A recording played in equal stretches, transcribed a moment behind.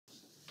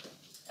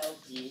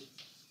LP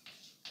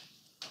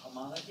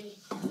homology.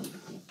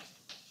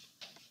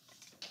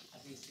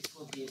 At least this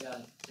will be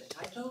the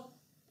title.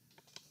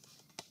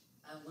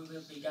 And we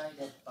will be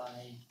guided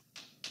by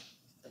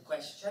the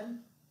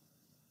question: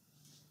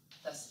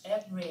 does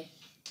every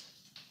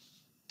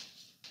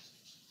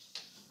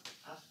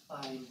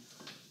affine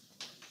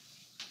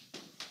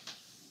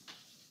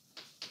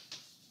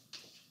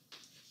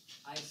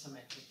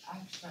isometric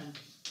action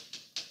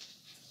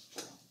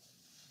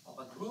of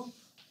a group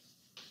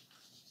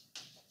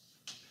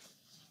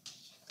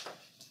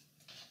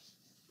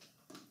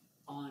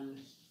on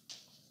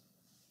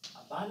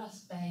a Banach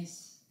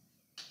space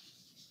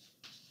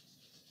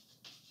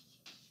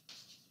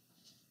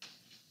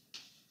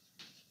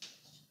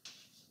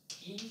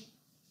E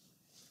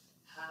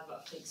have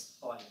a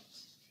fixed point?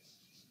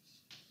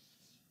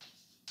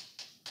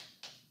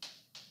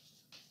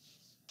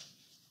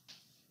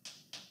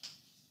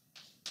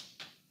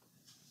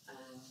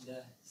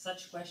 And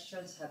such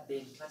questions have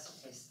been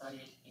classically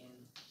studied in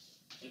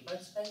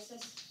Hilbert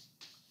spaces.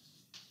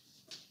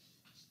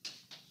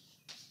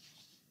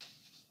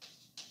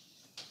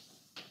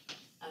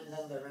 And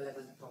then the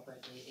relevant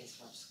property is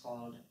what's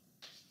called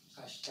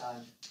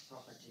Kashtan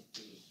property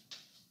P.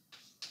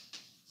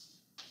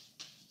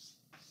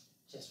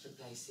 Just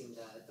replacing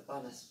the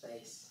Banach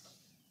space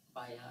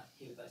by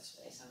a Hilbert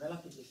space. And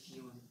relatively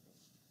few,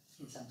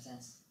 in some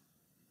sense,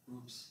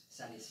 groups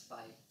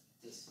satisfy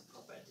this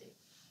property.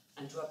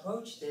 And to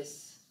approach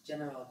this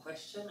general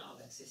question of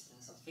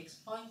existence of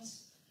fixed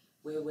points,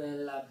 we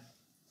will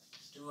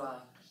do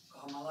a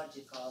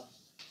cohomological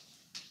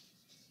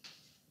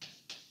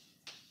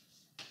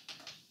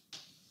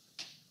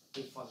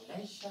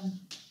reformulation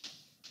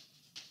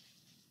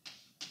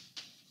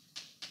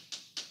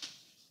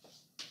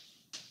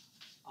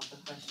of the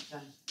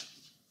question.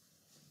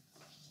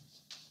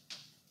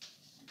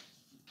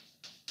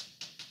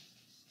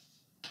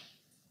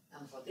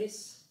 And for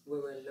this, we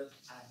will look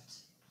at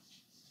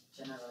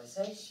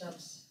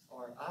generalizations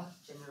or a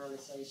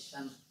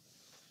generalization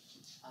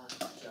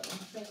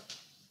geometry,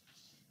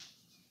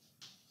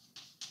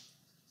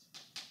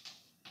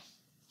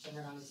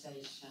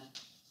 generalization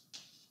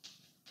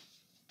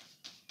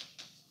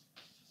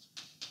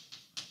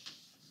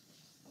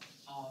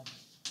of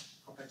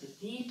property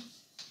P.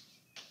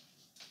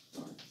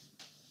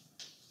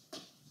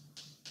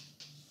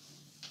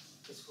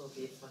 This will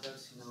be, for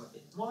those who know a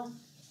bit more,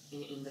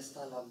 in the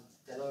style of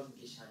the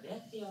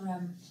Delorme-Guichardet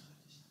theorem,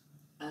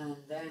 and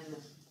then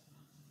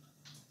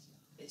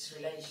its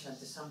relation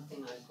to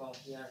something I call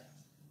here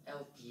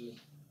LP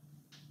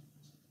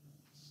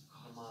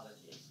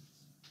cohomology.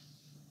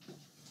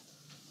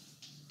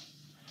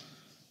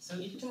 So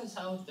it turns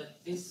out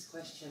that this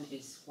question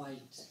is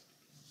quite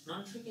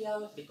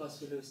non-trivial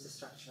because we lose the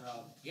structure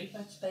of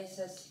Hilbert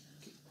spaces,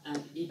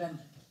 and even,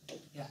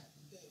 yeah.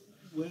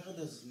 Where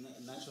does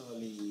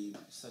naturally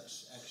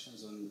such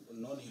actions on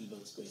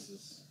non-Hilbert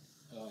spaces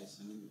arise?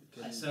 I mean,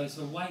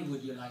 so why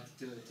would you like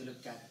to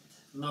look at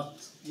not?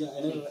 Yeah,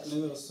 I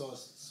never saw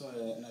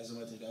an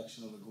isometric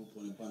action of a group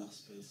on a Banach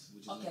space.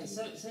 Which is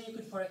okay, so you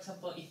could, for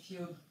example, if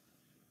you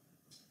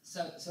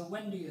so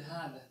when do you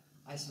have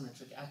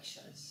isometric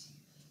actions?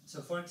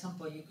 So for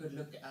example, you could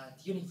look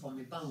at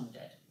uniformly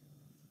bounded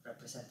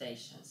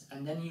representations,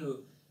 and then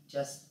you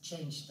just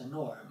change the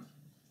norm,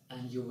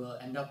 and you will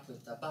end up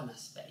with a Banach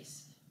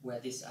space where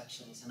this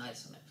action is an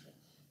isometry.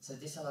 So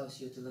this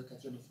allows you to look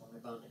at uniformly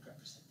bounded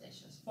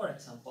representations, for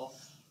example.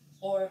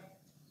 Or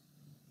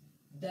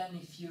then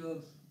if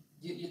you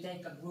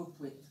take a group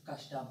with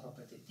Kashtan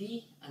property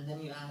T, and then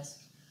you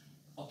ask,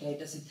 okay,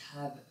 does it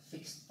have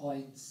fixed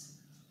points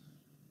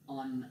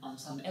on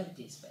some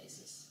LP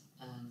spaces?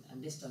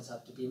 And this turns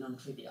out to be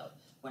non-trivial.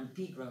 When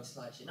P grows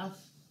large enough,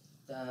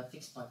 the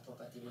fixed point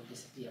property will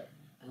disappear.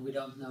 And we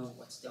don't know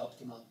what's the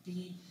optimal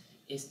P.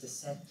 Is the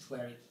set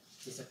where it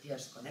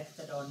disappears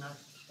connected or not?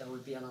 There will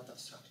be a lot of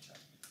structure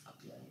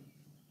appearing.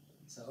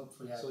 So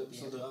hopefully I will be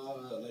able.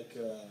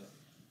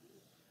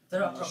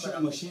 There are like there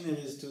are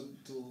machineries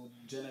to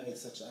generate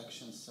such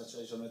actions, such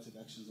isometric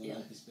actions on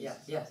LP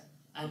spaces. Yeah.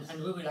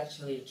 And we will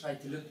actually try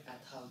to look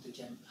at how to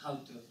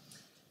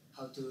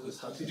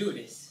do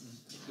this,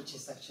 which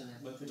is actually.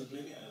 But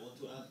maybe I want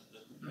to add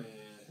that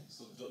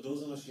so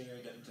those are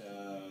machinery that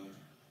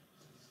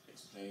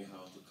explain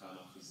how to come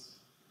up with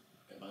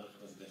a Banach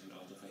representation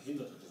out of a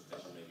Hilbert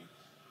representation, maybe.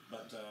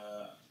 But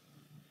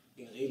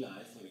in real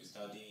life, when you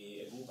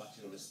study a group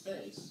action on a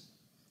space,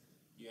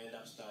 you end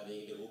up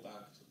studying the group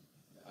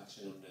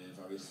action on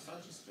various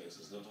function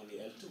spaces, not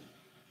only L2.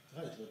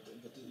 Right,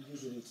 but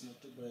usually it's not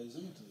by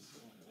isometries.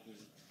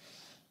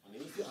 I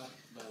mean, if you act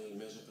by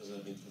measure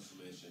preserving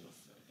transformation of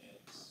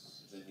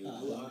X, then you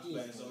do act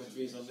by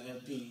isometries on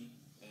LP,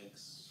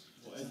 X,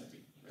 or LP.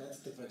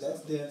 Right?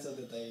 That's the answer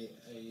that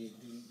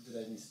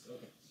I missed.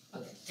 Okay.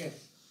 Okay.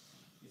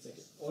 It's like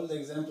all the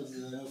examples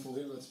that I know for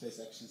Hilbert space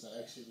actions are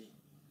actually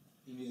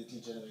immediately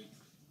generate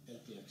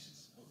LP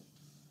actions.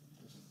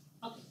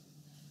 Okay. Okay.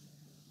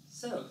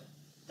 So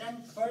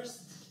then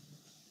first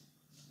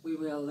we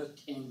will look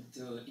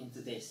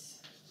into this.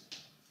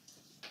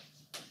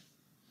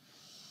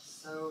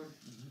 So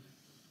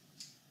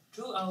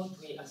throughout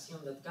we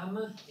assume that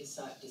gamma is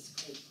a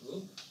discrete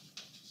group.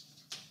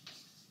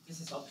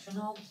 This is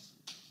optional,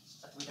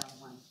 but we don't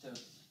want to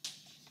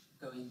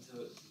go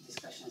into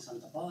discussions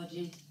on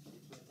topology. It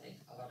will take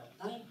a lot of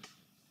time.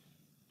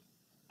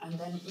 And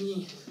then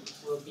E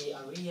will be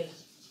a real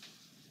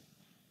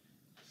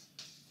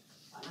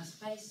Banach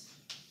space,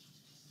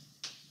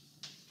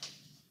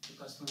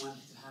 because we want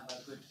to have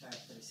a good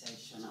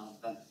characterization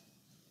of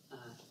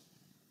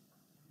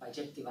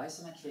bijective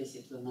isometries.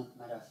 It will not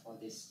matter for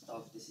this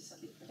talk, this is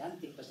a bit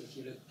pedantic, but if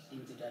you look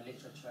into the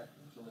literature,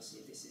 you will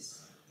see this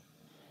is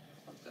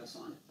what goes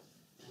on.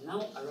 And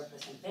now a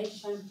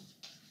representation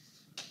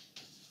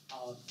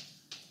of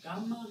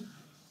gamma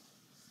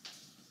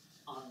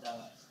on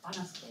the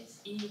Banach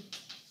space E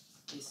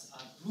is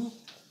a group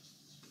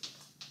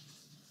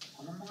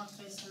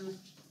homomorphism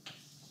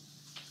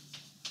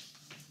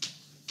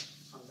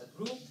from the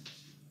group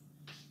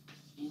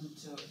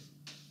into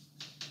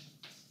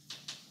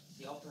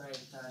the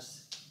operators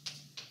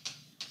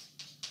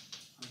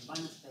from the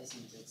Banach space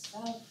into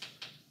itself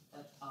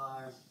that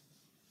are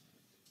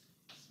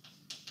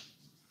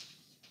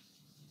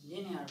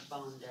linear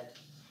bounded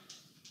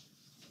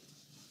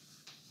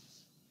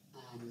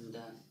and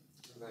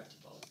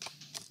invertible.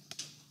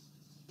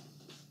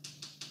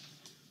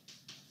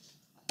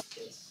 Like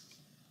this.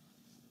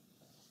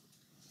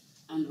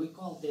 And we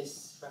call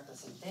this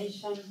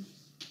representation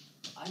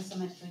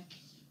isometric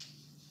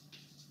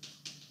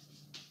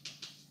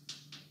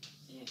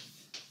if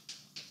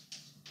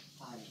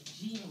phi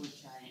g,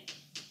 which I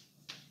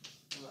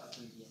will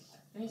abbreviate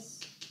like this,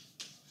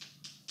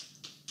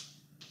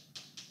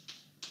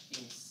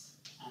 is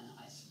an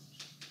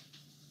isometry.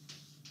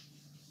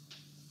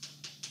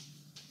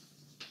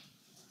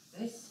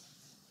 This,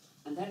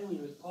 and then we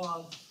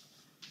recall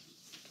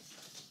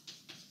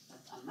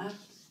that a map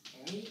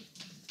A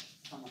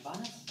from a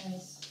Banach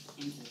space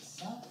into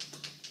itself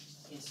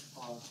is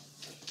called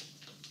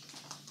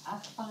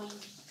affine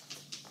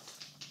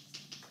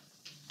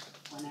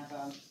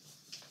whenever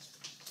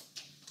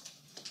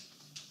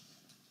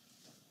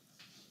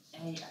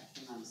A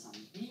acting on some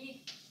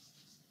B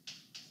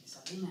is a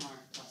linear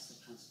cluster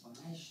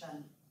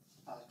transformation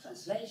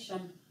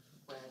translation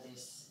where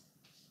this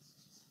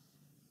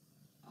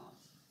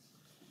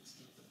let's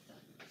keep with the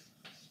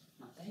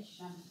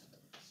notation.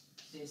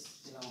 This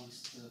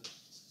belongs to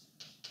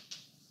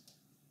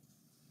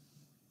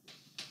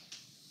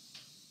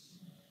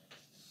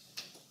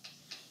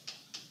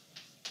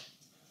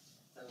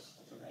those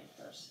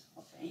operators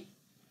of A.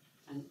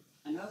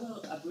 And I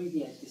will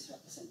abbreviate this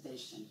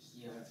representation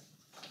here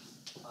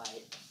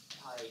by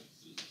pi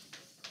e.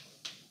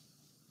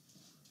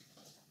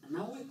 And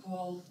now we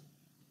call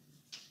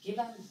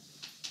given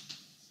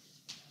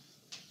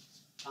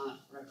a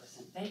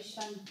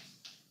representation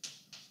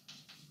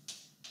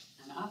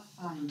an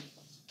affine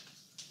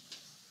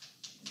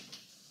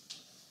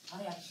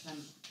pi action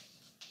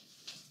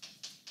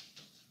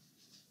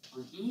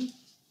on E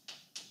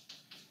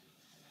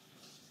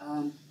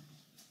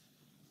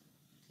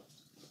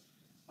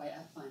by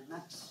affine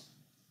maps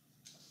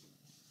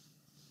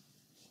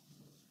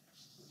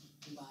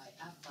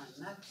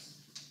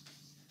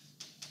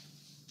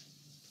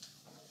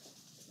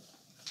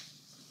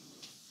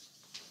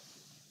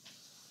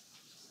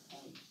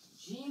and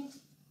G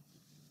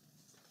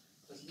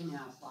with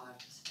linear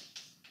part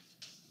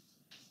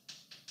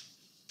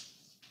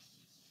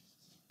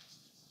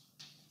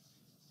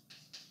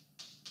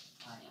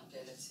pi.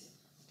 Okay, let's see.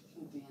 It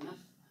will be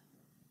enough.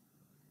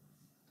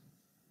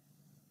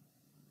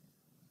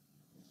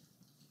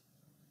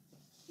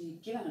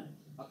 Given,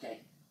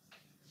 okay,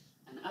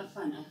 an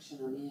affine action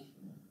on E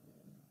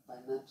by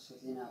maps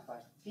with linear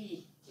part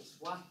P is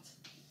what?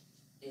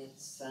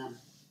 It's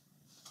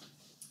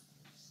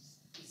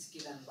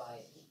given by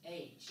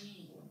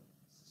AG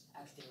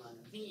acting on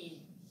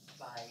V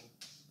by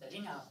the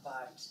linear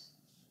part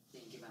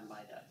being given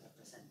by the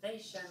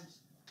representation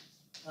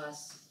plus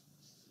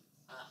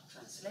a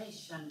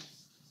translation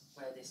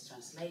where this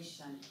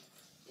translation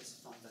is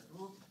from the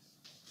group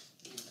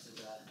into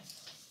the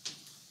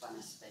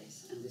Banach space,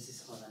 and this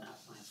is called an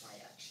affine pi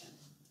action.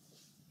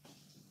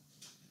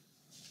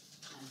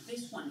 And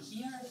this one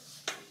here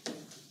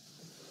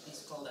is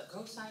called a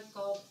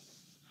cocycle.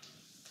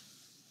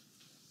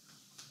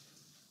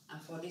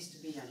 And for this to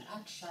be an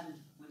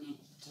action, we need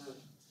to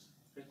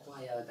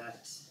require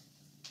that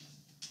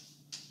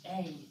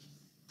AGH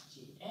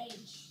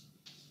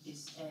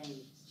is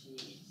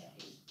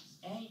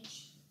AGAH.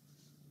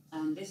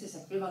 And this is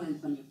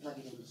equivalent when you plug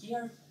it in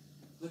here,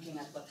 looking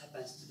at what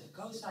happens to the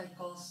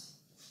cocycles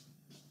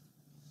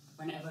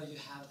whenever you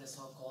have the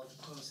so-called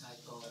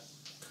cocycle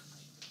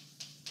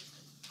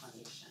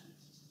condition,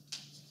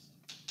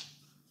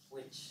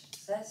 which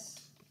says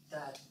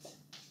that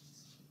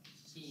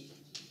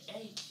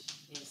EGH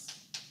is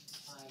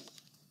pi.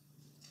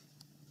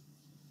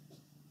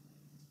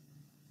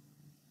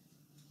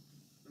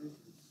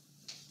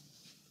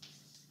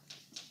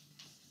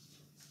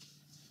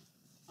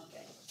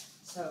 Okay,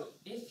 so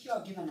if you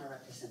are given a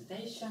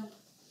representation,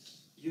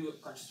 you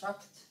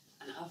construct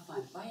an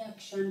affine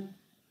biaction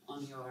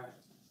on your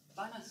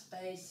Banach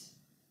space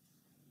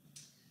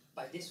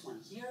by this one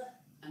here,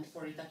 and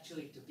for it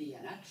actually to be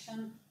an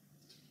action,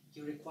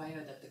 you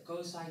require that the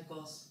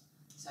cocycles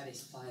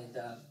satisfy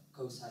the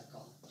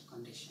cocycle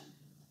condition.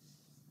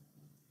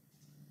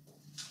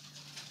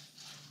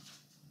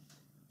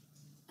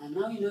 And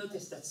now you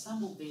notice that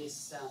some of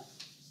these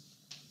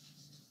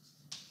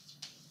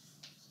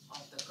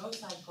of the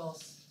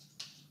cocycles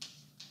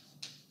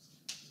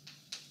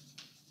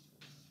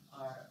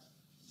are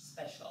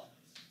special.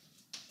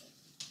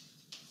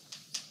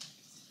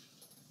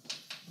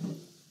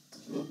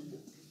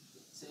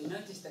 So you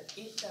notice that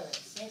if there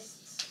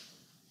exists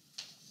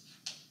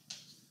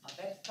a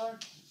vector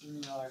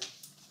in your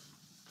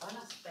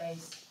Banach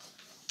space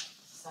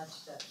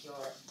such that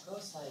your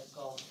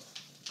cocycle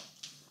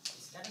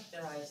is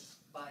characterized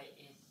by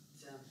it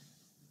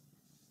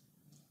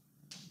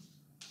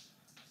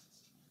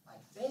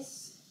like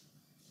this,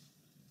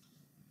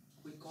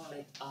 we call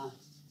it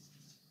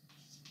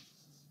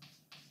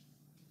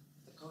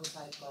the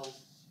cocycle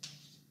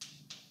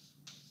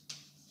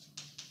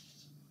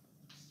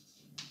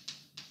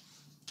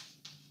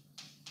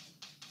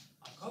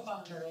a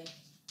coboundary.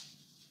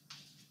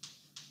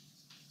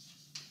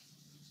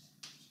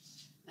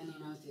 And you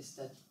notice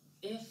that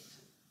if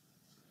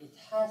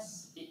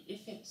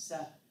its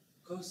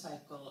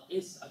cocycle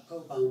is a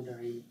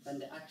coboundary, then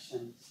the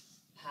action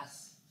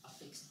has a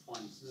fixed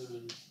point,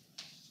 meaning,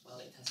 well,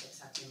 it has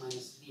exactly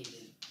minus v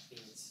in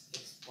its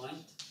fixed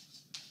point.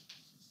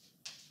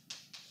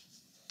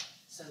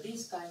 So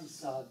these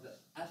kinds of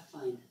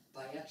affine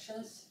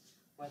biactions,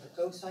 where the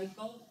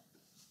cocycle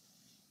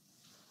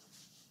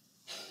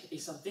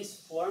is of this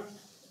form,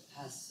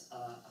 has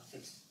a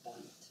fixed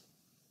point.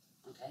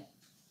 Okay?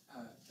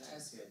 Can I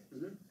ask you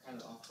kind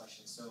of an off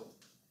question? So,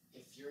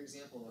 if your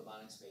example of a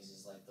Banach space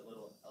is like the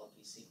little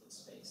LP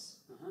sequence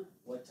space,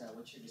 what's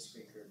your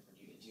discrete group?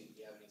 Do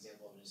you have an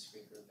example of a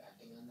discrete group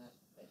acting on that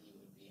you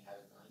would have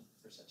in mind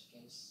for such a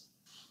case?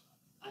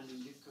 I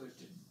mean, you could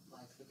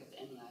like look at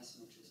any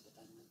isometries, but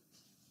I'm not.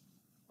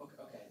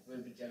 Okay.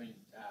 But I mean,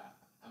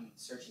 I'm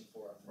searching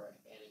for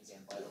an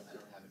example. I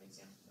don't have an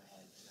example in my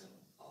head.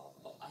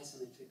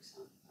 Isometrics.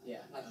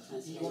 Yeah. Like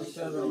You always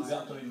have an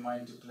example in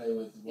mind to play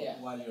with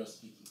while you're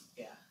speaking.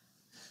 Yeah.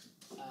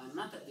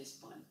 Not at this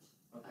point.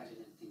 Okay. I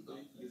didn't think So of.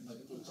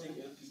 you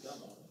take LP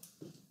gamma.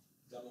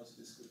 Gamma is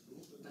a discrete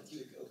group, and But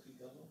you take LP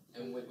gamma.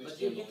 And which But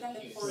table you can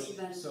look use? for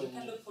even. So you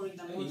can look for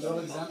even. In your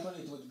example,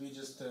 it would be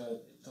just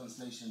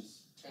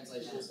translations.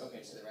 Translations.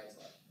 Okay, to the right to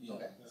left. Yeah.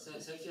 Okay. So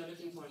if you're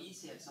looking for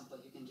easy example,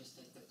 you can just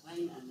take the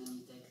plane and then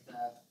you take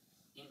the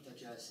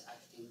integers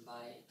acting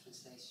by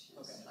translations,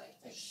 Okay, like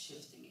thanks.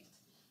 shifting it,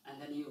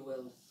 and then you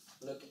will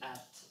look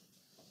at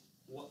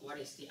what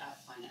is the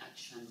affine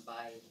action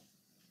by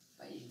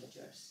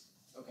integers.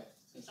 Okay.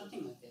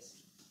 Something like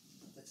this.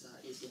 That's an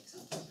easy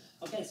example.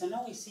 Okay, so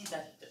now we see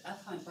that the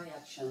affine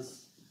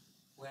biactions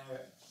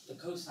where the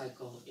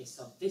cocycle is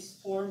of this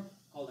form,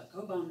 called a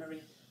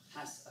coboundary,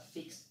 has a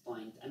fixed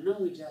point. And now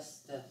we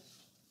just,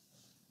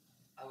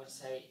 I would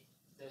say,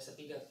 there's a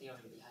bigger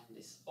theory behind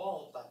this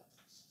all, but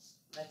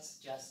let's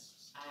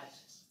just add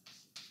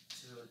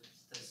to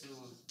the zoo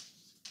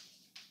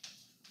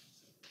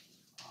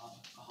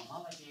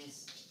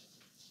cohomologies.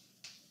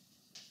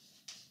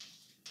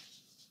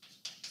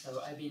 So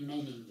I've been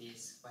naming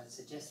these quite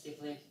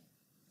suggestively,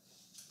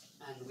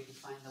 and we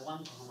define the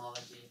one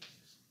cohomology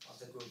of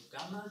the group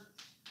gamma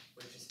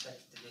with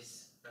respect to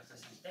this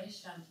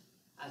representation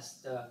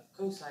as the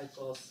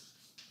cocycles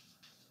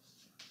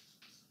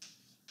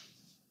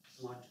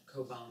mod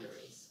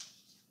coboundaries.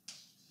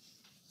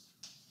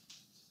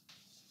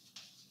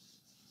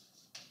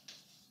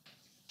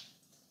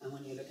 And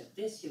when you look at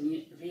this,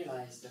 you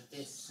realize that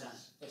this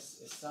A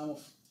sum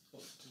of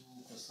two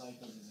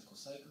cocycles is a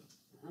cocycle.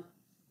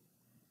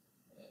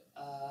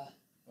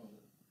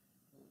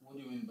 What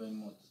do you mean by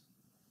mod?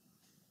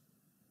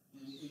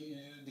 You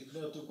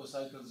declare two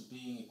cocycles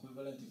being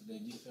equivalent if they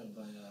differ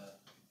by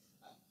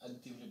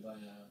additively by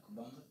a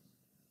coboundary?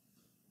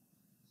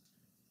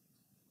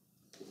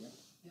 Yeah.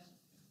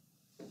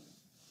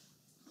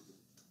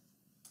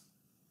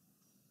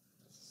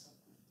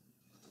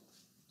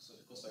 So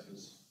the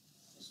cocycles,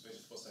 the space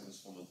of cocycles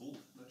form a group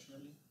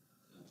naturally,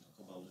 and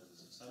the coboundary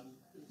is a sum.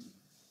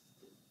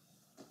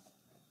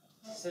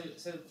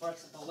 So for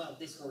example, well,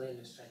 this will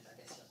illustrate,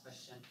 I guess, your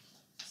question.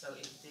 So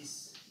if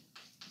this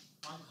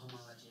one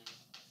cohomology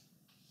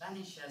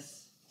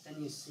vanishes,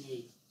 then you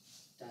see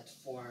that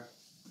for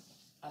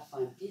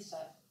affine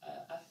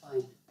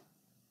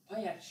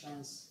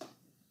biactions,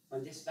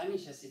 when this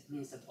vanishes, it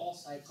means that all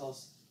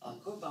cycles are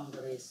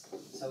coboundaries,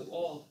 so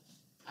all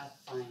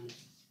affine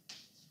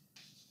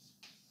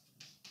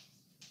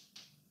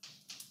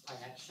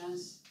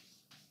biactions.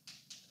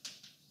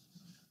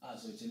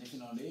 So it's an if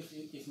and only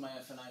if my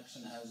affine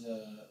action has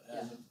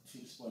a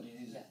fixed point, it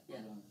is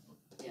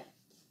Yeah.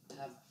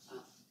 Have a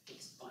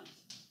fixed point.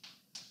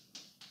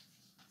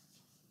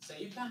 So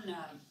you can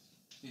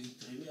Is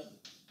it trivial?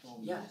 Or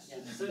yeah.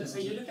 So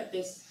you look at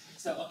this.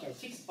 So okay,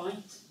 fixed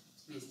point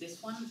means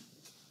this one.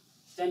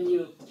 then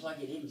you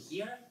plug it in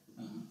here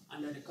Uh-huh.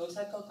 under the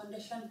co-cycle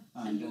condition,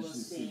 Ah, and you that's will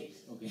the see thing.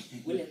 Okay.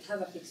 will it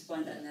have a fixed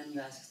point, and then you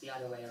ask the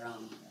other way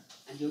around,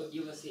 and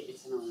you will see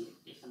it's an only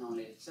if and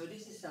only if. So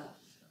this is a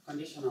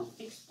condition of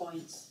fixed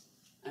points,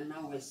 and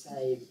now we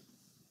say,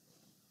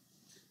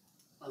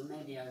 well,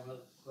 maybe I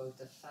will quote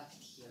a fact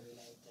here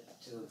related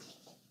to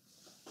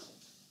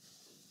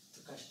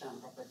Kashtan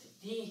property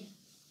P.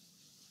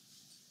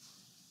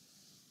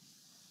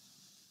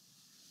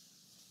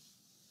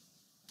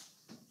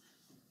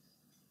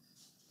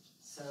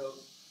 So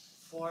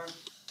for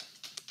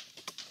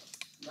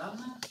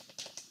gamma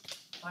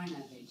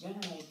finitely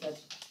generated,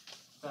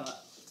 the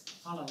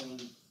following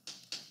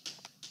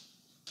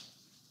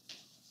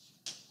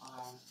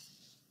are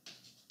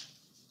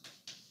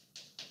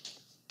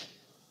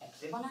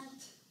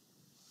equivalent.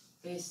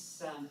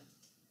 This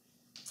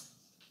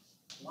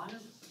one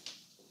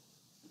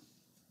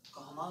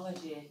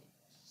cohomology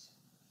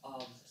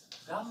of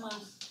gamma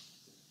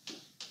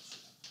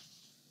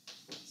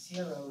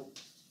 0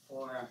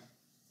 for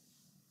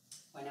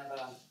whenever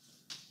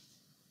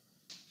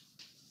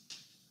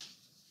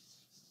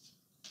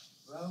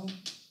rho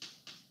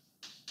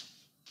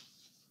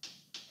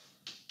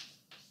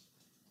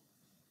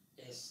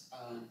is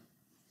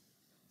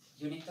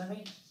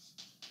unitary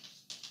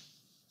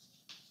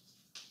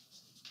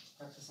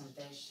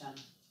representation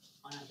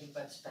on a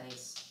Hilbert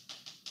space,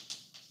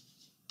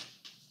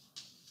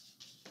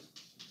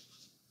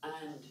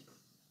 and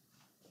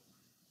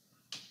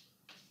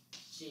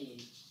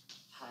G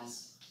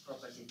has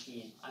property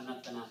T. I'm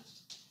not gonna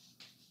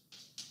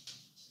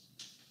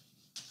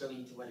go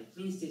into what it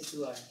means. These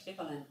two are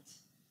equivalent.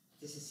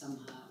 This is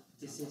somehow,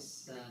 this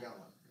is,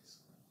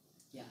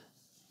 yeah,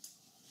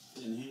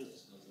 And here,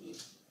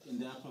 in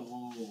the upper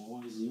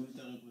row is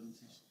unitary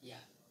representation. yeah,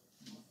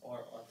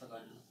 or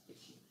orthogonal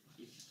if you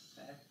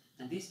prefer.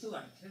 And these two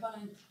are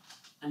equivalent.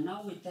 And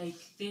now we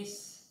take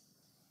this,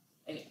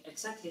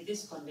 exactly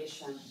this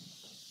condition,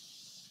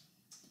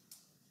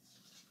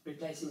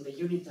 replacing the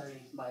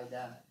unitary by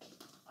the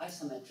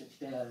isometric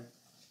there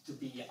to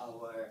be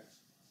our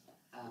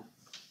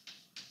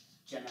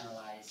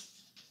generalized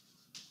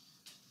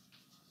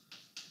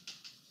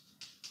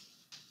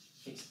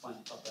fixed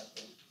point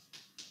property.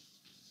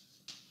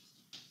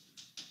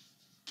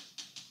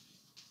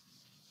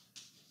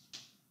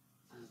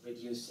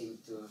 Reducing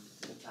to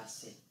the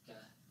classic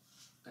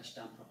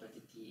Kashtan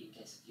property T in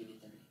case of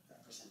unitary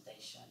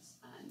representations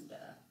and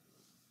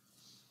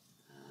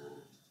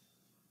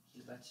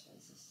Hilbert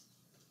spaces.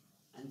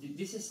 And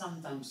this is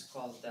sometimes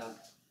called the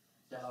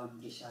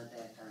Delorme-Guichard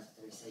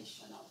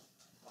characterization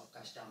of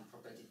Kashtan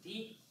property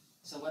T.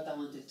 So what I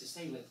wanted to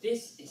say with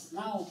this is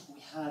now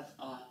we have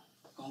a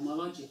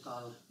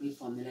cohomological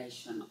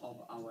reformulation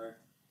of our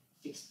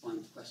fixed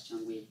point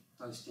question we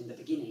posed in the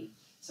beginning.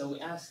 So we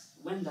asked,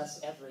 when does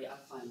every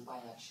affine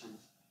biaction,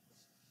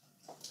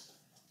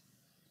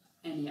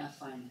 any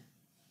affine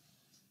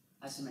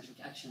isometric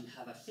action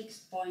have a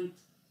fixed point?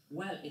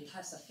 Well, it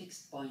has a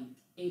fixed point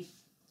if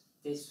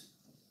this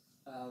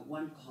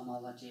one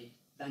cohomology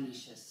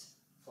vanishes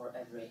for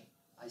every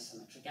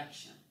isometric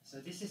action. So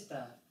this is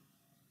the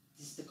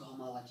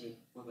cohomology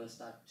we will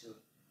start to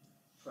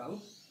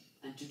probe.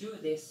 And to do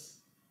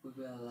this, we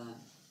will,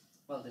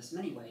 well, there's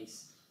many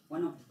ways.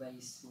 One of the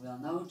ways we will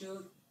now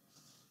do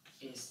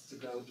is to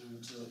go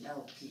into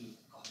LP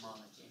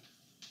cohomology.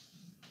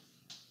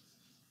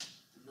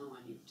 Now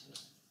I need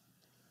to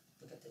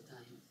look at the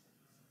time.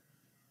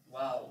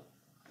 Wow,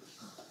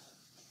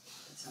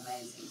 it's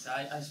amazing. So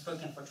I've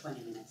spoken for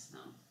 20 minutes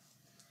now.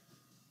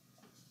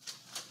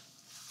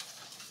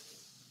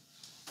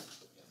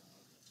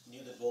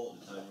 Near the ball,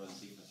 the time runs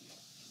differently.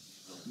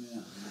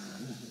 Yeah.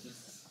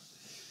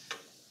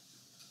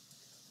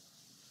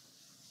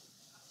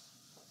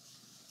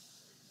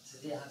 So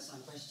do you have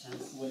some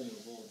questions When you're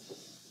bored.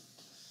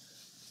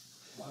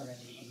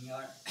 already in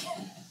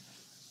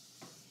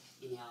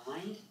your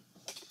mind?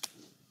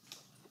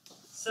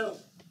 So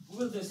we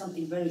will do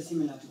something very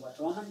similar to what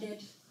Roman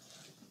did,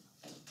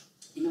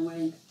 in a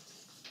way.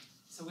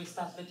 So we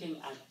start looking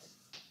at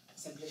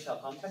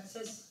simplicial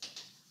complexes.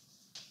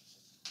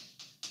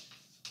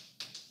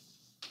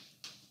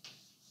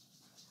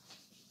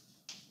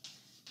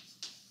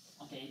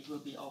 Okay, it will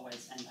be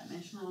always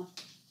n-dimensional,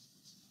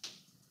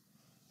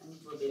 and it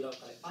will be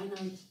locally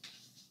finite.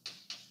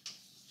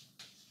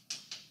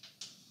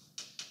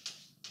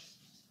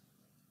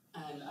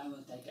 And I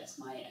will take as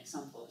my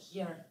example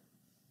here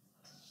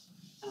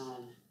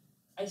an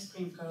ice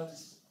cream cone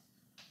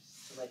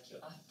to wake you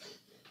up.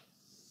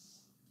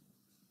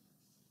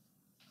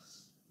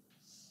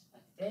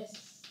 Like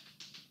this.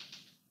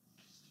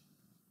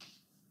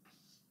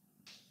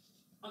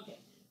 Okay,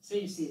 so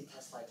you see it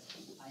has like,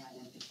 I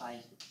identify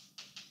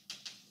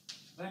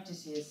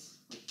vertices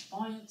with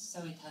points, so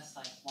it has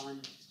like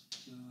 1,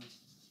 2,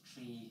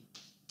 3,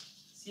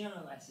 0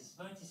 as its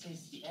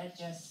vertices. The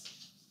edges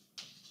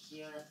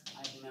here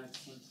I denote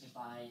simply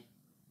by,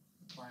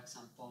 for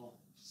example,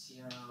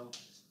 0,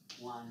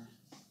 1,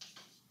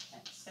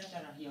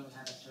 etc. Here we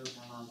have a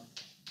total of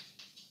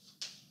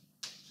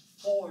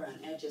 4,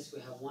 and edges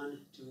we have 1,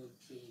 2,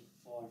 3,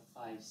 4,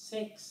 5,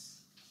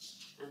 6,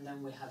 and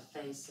then we have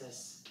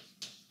faces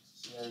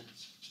here.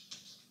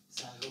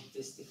 So I hope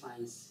this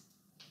defines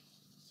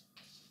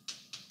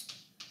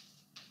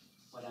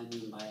what I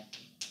mean by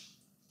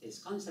these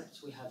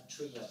concepts. We have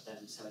 3 of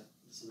them, so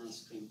it's an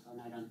ice cream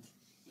cone. I don't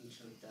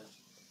include the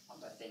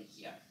other thing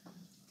here.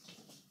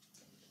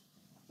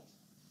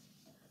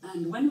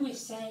 And when we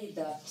say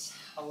that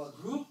our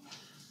group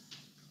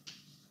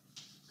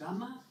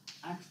gamma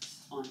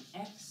acts on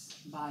X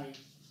by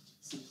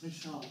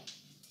simplicial.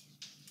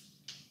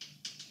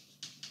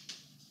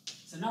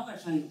 So now we're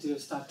trying to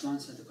start to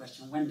answer the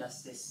question, when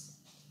does this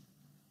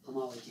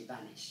homology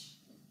vanish?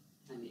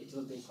 And it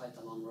will be quite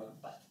a long road,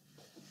 but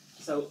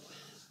so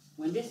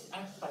when this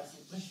acts by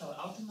simplicial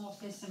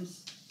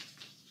automorphisms,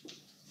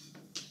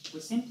 we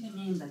simply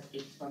mean that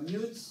it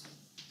permutes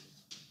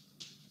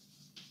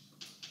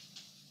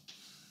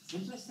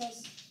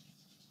simplices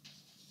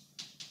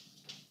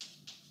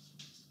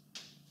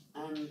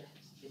and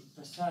it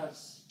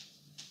preserves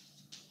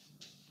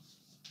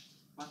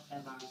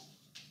whatever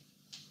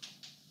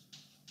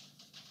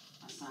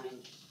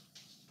assigned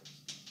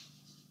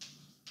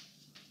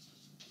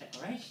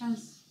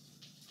decorations.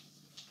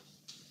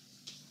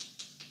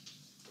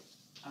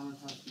 I will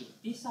tell you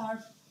what these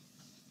are.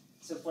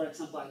 So for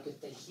example, I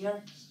could take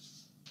here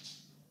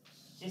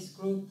this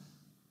group,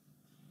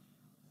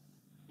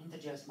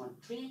 integers mod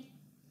 3,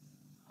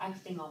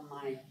 acting on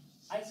my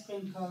ice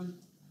cream cone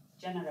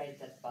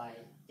generated by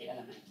the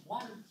element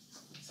 1,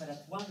 so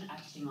that 1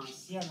 acting on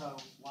 0,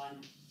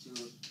 1,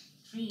 2,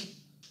 3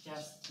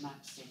 just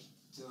maps it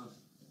to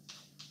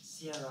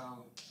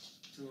 0,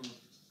 2,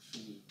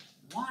 3,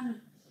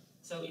 1.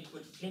 So it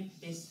would flip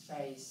this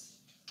face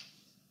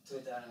to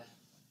the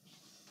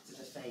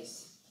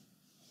face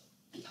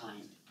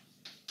behind.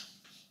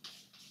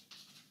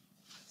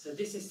 So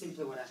this is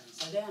simply what I mean.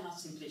 So they are not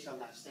simplicial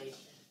maps.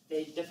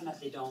 They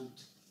definitely don't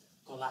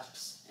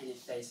collapse any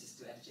faces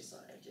to edges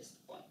or edges to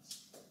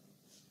points.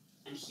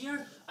 And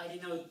here I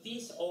denote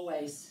these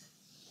always.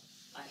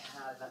 I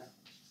have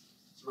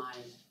my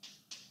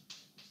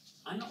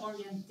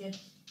unoriented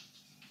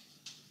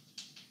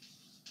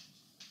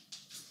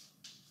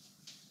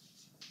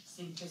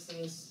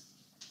simplices,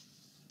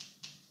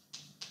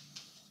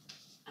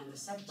 and the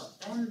set of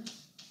them,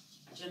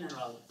 a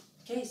general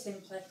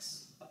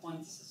k-simplex, a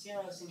point is a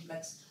 0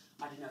 simplex,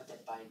 are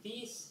denoted by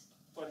these.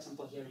 For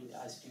example, here in the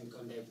ice cream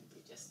cone, they would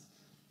be just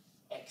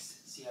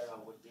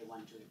x0 would be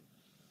 1, 2,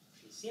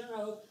 3,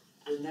 0,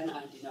 and then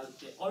I denote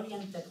the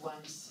oriented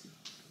ones.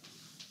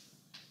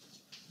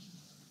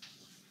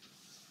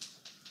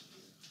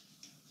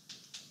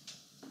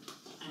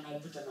 And I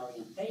put an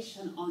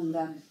orientation on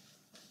them.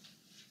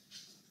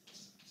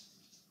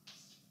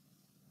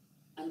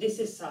 And this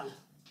is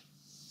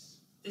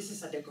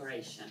a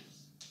decoration.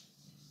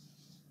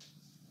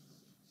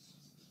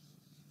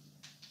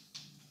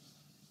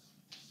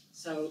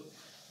 So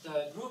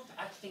the group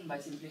acting by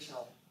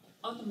simplicial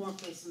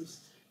automorphisms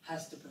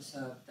has to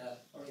preserve the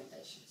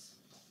orientations.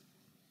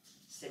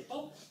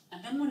 Simple.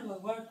 And then when we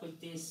work with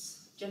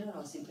these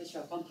general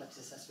simplicial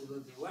complexes as we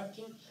will be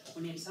working,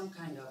 we need some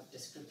kind of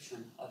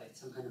description of it,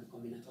 some kind of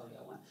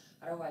combinatorial one.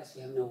 Otherwise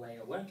we have no way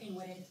of working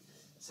with it.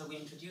 So we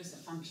introduce a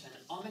function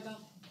omega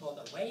called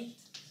a weight.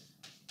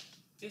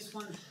 This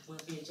one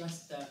will be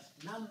just the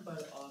number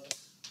of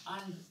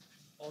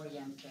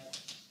unoriented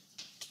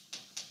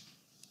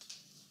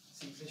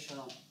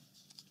simplicial,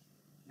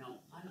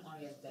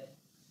 unoriented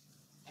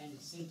and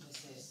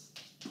simplices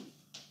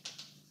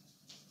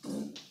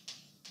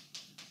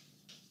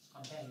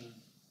containing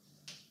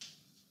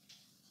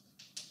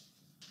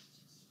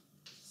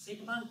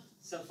sigma.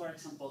 So for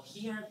example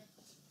here,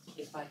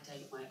 if I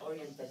take my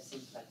oriented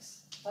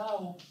simplex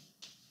tau,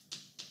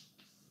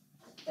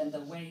 then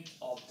the weight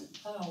of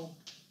tau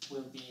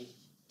will be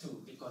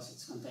 2 because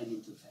it's contained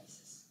in 2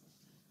 faces.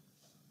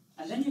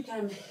 And then you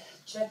can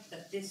check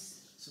that this.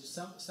 So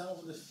some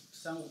of the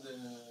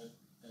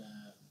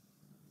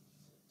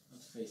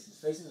not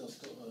faces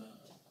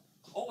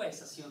of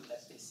always assume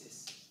that this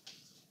is.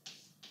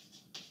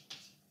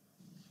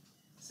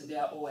 So they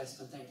are always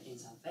contained in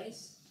some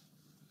face.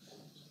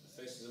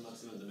 Face is a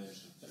maximum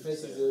dimension. the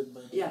face is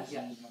by Yeah.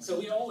 definition So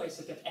we always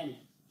look at n.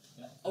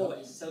 yeah.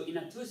 Always. So in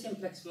a 2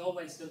 simplex, we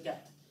always look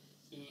at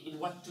in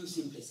what 2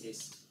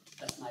 simplices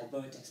does my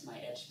vertex, my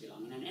edge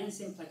belong. In an n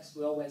simplex,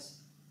 we always,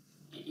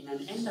 in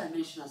an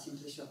n-dimensional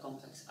simplicial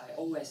complex, I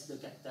always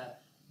look at the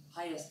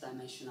highest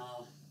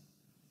dimensional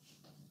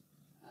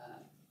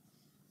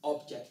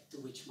object to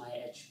which my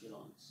edge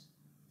belongs.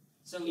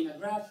 So in a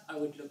graph, I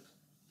would look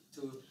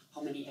to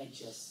how many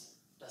edges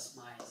does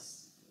my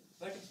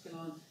vertex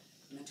belong.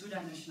 In a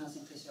 2-dimensional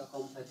simplicial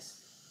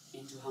complex,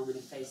 into how many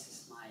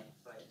faces my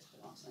vertex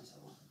belongs, and so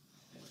on.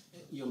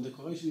 Your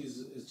decoration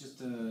is just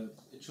a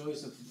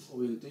choice of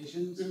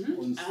orientations.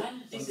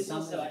 And this is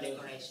also a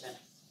decoration.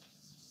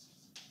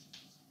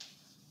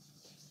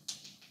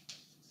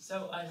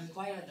 So I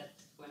require that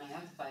when I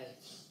act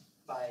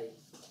by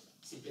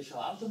simplicial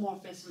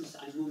automorphisms,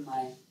 I move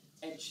my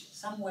edge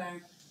somewhere,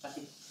 but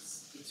it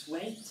its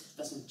weight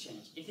doesn't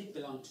change. If it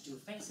belongs to two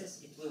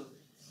faces, it will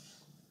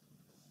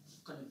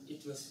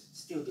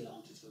still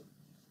belong to two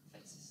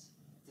faces.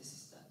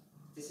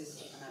 This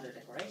is another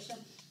decoration,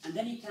 and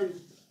then you can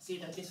see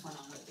that this one,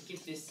 I'm going to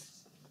give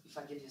this. If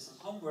I give you some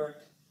homework,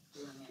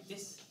 you will make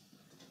this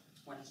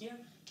one here.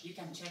 You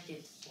can check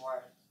it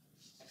for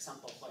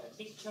example for the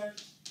picture.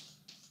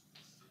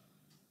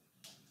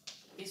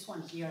 This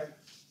one here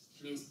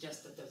means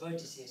just that the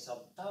vertices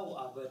of tau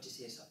are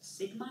vertices of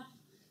sigma.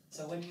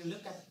 So when you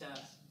look at the,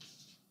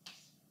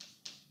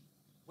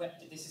 well,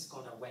 this is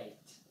called a weight.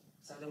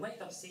 So the weight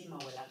of sigma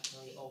will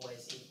actually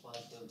always equal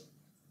to.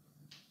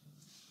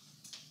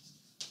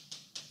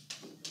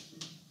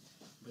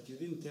 But you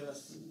didn't tell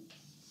us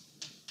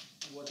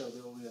what are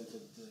the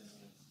oriented.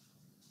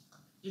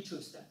 You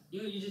choose them.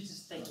 You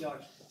just take your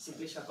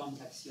simplicial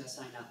complex, you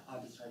assign an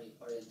arbitrary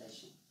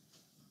orientation.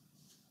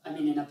 I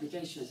mean, in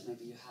applications,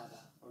 maybe you have an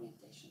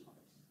orientation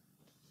already.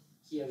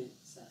 Here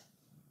it's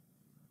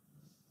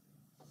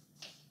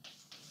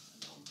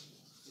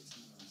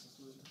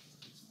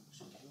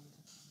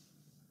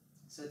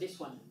so this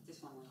one will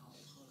hold.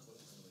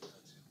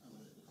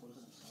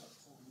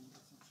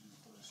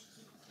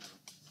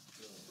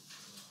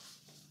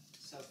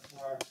 So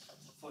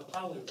for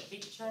tau in the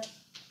picture,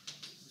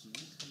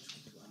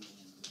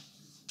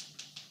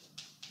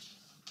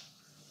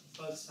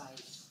 both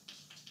sides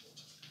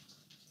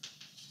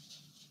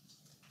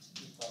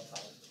equal 5.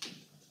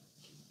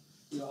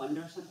 You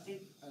wonder something?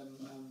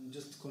 I'm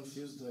just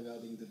confused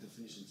regarding the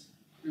definitions.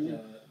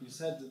 Mm-hmm. You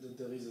said that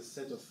there is a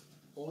set of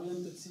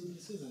oriented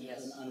simplices and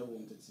Yes. an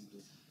unoriented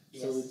simplice.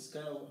 Yes. So it's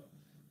kind of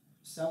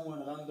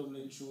someone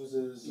randomly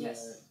chooses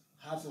Yes.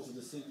 half of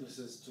the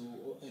simplices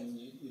and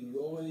you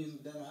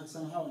orient them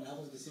somehow, and half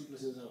of the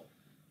simplices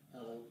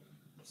are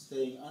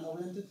staying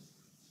unoriented.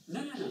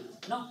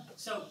 No.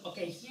 So,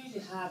 okay, here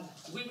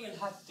we will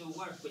have to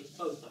work with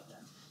both of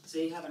them. So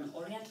you have an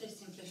oriented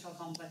simplicial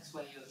complex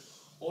where you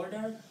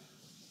order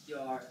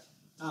your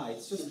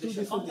It's just two simplicial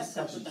different complex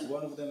and put discussions. them.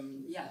 One of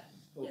them. Yeah,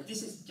 Okay. yeah,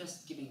 this is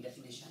just giving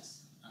definitions.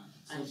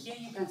 So And here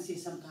you can see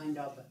some kind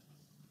of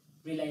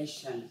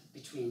relation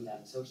between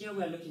them. So here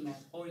we're looking at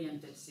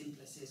oriented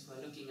simplices,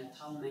 we're looking at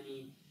how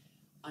many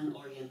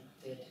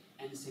unoriented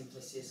n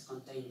simplices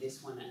contain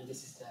this one, and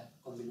this is the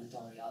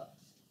combinatorial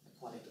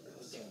equality.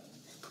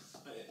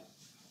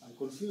 I'm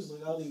confused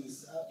regarding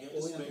this You have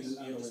the oriented space,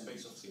 and you have the unoriented.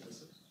 space of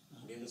simplices.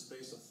 You have the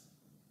space of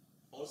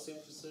all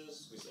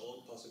simplices with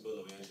all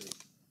possible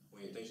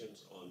orientations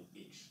on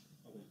each.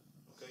 Okay.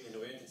 Okay, an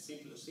oriented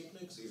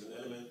simplex is an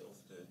element of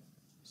the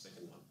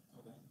second one.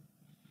 Okay.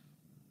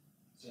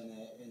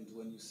 And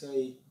when you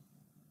say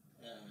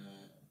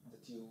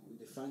that you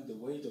define the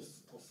weight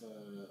of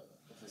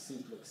a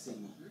simplex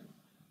sigma,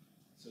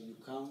 so you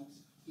count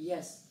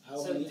Yes. how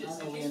So many this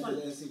one,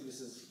 unoriented n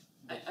simplices.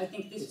 I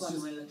think this It's one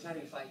just- will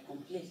clarify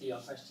completely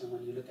your question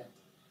when you look at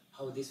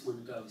how this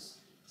one goes.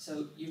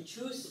 So you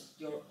choose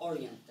your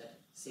oriented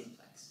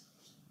simplex,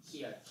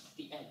 here,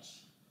 the edge.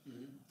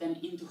 Mhm. Then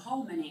into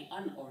how many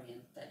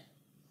unoriented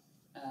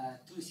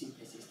two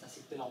simplices does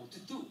it belong to?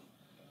 2?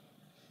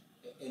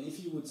 And if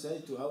you would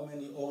say to how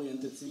many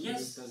oriented simplices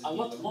Yes, does it a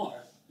lot belong?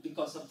 more.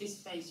 Because of this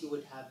space you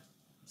would have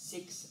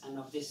 6, and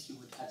of this you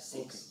would have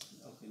 6.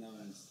 Okay, now I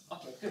understand.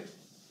 Okay, good.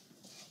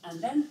 And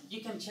then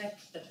you can check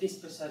that this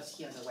preserves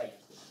here the weight.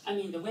 I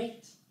mean, the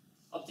weight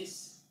of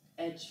this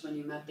edge, when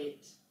you map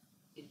it,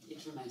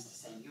 it remains the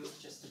same. You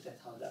just look at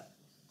how the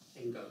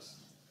thing goes.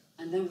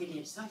 And then we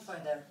need some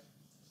further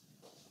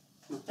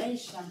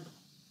notation.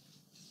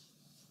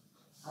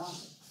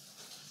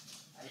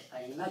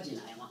 I imagine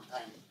I am on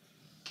time.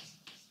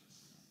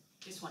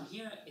 This one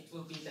here, it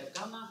will be the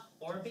gamma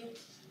orbit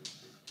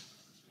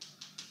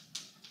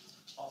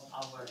of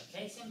our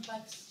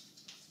K-simplex.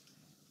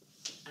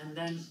 And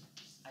then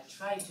I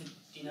try to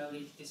denote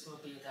it, this will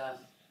be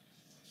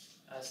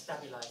the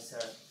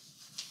stabilizer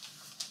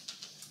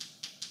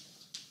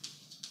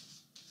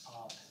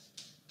of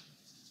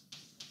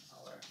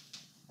our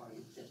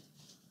oriented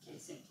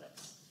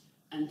K-simplex.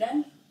 And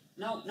then,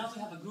 now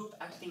we have a group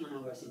acting on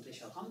our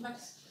simplicial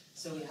complex,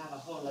 so we have a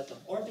whole lot of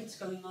orbits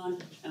going on,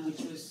 and we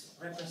choose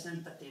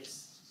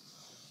representatives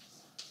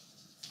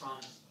from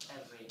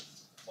every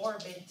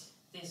orbit.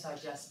 These are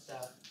just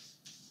the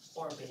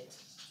orbit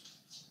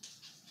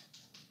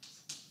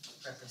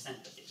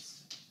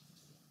representatives.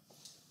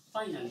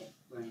 Finally,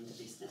 we're in the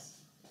business.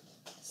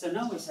 So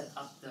now we set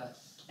up the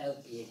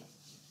LP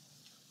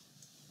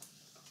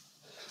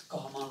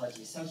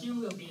cohomology. So here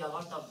will be a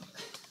lot of,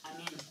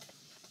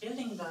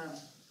 building the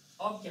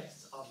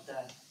objects of the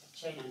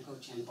chain and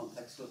cochain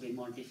complex will be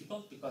more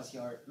difficult because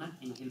you're not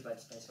in a Hilbert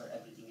space where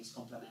everything is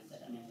complemented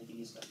and everything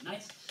is very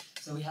nice.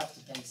 So we have to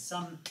pay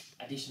some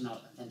additional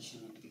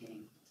attention in the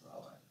beginning to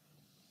our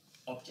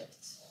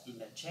objects in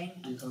the chain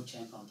and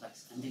cochain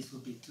complex, and these will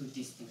be two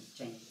distinct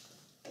chain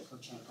and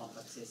cochain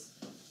complexes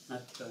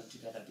not going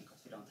together because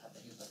we don't have the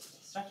Hilbert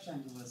space structure,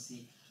 and we will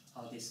see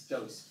how this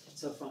goes.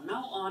 So from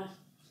now on,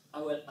 I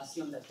will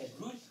assume that the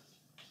group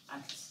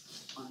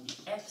acts on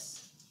the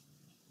X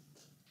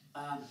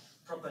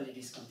properly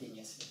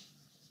discontinuously.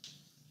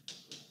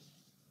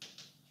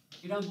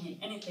 you don't need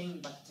anything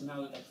but to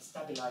know that the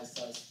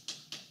stabilizers,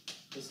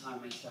 this Haar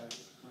measure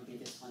will be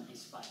this one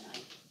is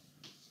finite.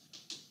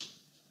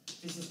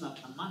 This is not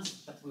a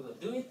must, but we will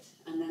do it,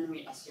 and then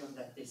we assume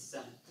that this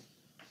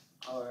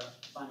our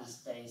Banach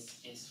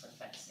space is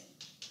reflexive.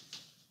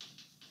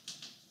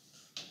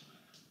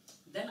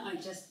 Then I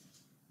just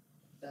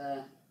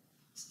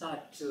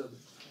start to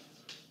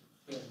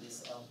build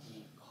this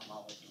LP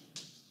cohomology.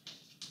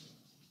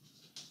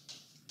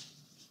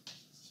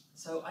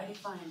 So I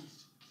define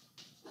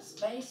a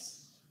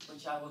space,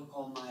 which I will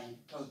call my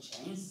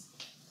cochains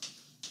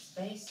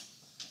space,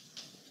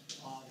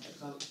 of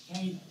the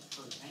k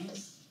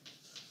cochains,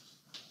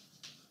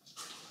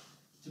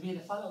 to be the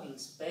following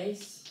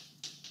space.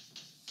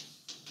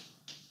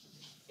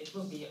 It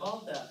will be all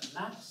the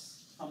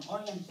maps from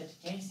oriented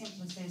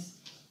k-simplices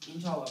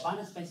into our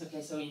Banach space.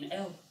 Okay, so in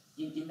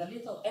the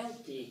little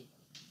LP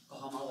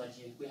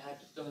cohomology, we had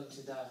to go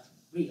into the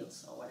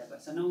reals or whatever.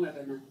 So now we're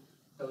gonna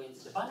go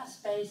into the Banach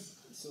space.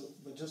 So,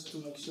 but just to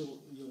make sure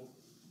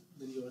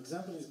your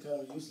example is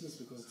kind of useless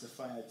because it's a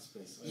finite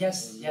space, right?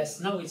 Yes, yes.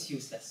 No, it's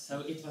useless.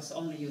 So it was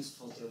only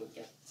useful to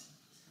get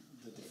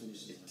The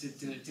definition.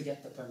 to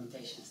get the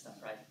permutation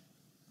stuff right.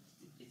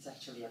 It's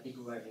actually a big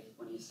worry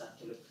when you start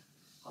to look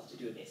how to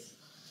do this.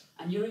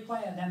 And you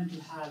require them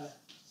to have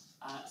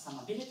some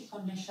ability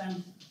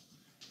condition,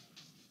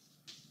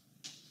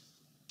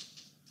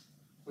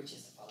 which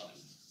is the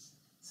following.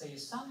 So you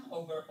sum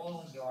over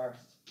all your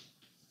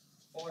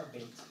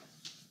orbit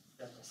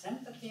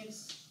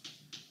representatives.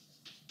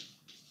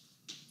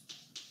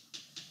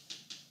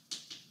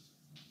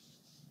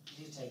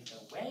 You take the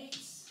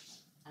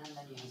weights, and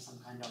then you have some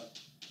kind of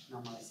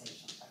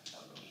normalization factor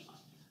going on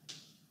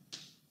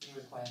here. You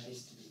require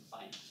this to be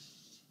finite.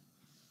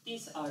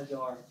 These are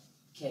your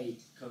K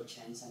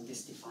cochains, and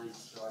this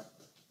defines your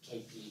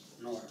KP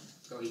norm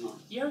going on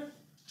here.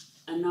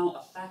 And now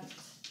a fact,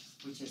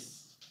 which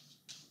is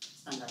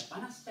standard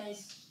Banach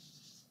space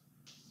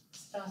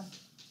stuff,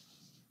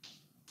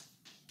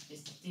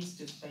 is that these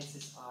two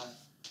spaces are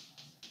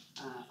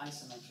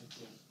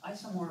isometrically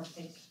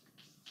isomorphic.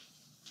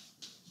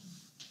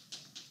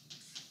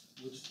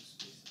 Which two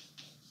spaces?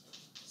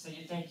 So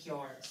you take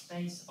your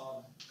space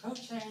of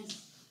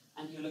cochains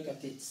and you look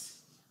at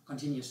its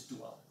continuous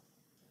dual.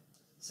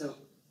 So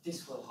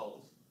this will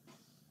hold.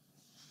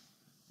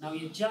 Now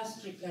you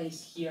just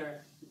replace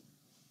here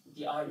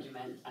the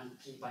argument and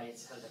P by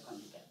its Hilda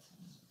conjugate.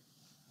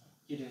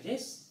 You do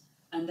this,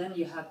 and then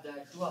you have the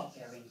dual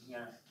pairing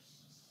here,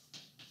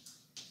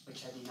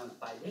 which I denote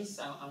by this.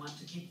 I want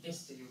to give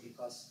this to you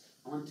because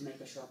I want to make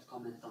a short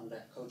comment on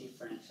the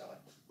codifferential,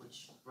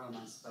 which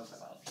Roman spoke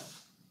about.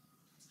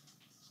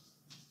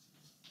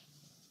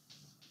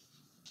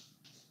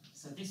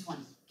 So this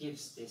one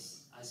gives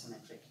this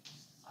isometric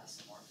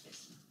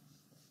isomorphism.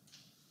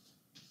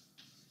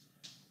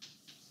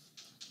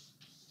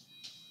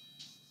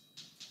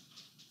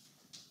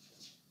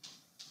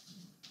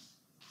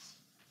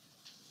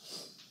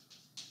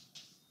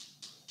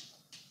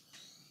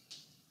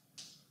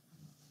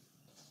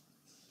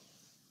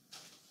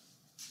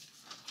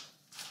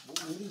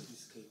 Where is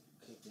this K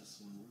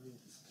plus 1? Where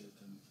is this K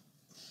coming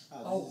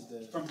from? Oh,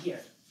 This is the... from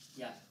here,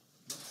 yeah.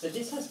 So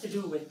this has to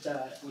do with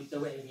the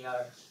way we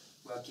are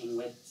working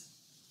with,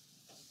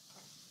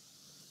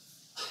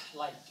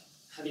 like,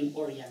 having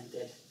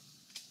oriented.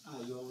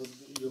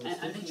 You're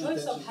And the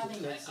choice of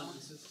having,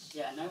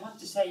 and I want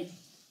to say,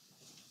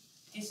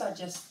 these are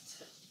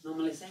just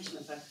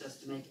normalization factors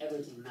to make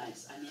everything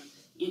nice. I mean,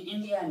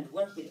 in the end,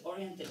 work with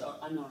oriented or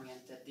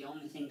unoriented, the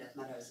only thing that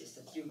matters is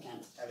that you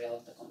can carry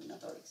out the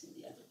combinatorics in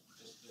the end.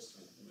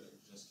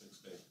 Just to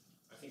explain,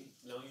 I think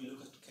now you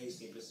look at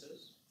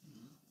k-simplices,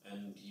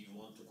 and you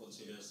want to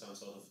consider some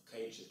sort of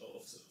change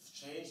of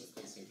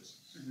k-simplices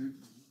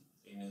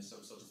in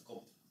some sort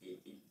of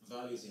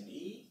values in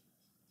E,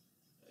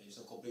 in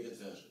some completed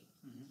version.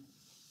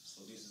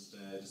 So this is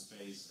the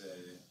space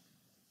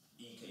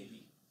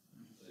EKP.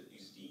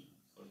 Is it E?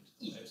 Or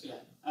E,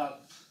 yeah.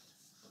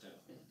 Whatever.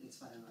 It's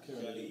fine.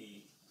 Clearly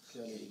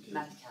E.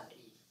 Not cal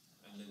E.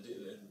 And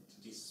then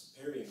this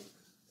pairing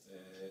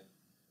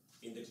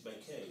indexed by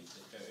K,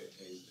 the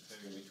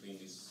pairing between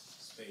this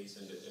space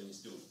and its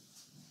dual.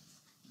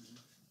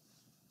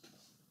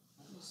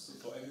 So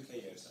for every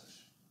K there is such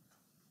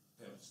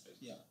pair of space.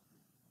 Yeah.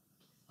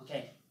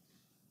 Okay.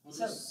 What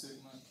So, is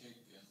sigma K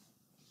again?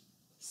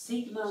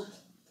 Sigma,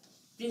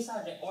 these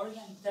are the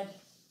oriented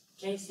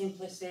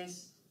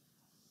k-simplices,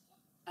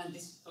 and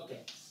this,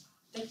 okay,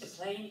 take the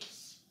plane,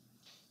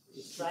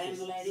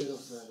 triangulate it,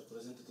 Instead of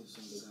representatives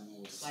from the gamma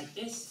orbit. like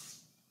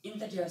this,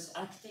 integers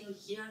acting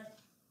here,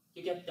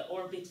 you get the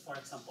orbit, for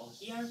example,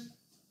 here,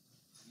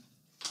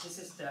 this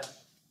is the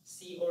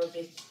C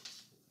orbit,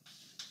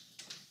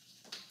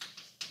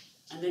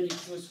 and then you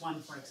choose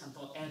one, for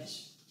example,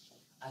 edge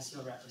as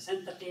your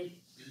representative,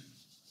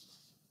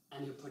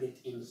 and you put it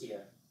in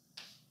here.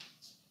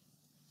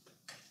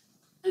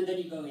 And then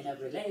you go in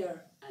every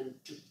layer, and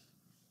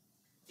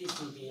this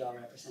will be your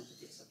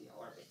representatives of your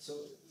orbit. So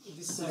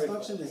this Sorry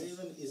construction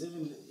about is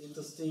even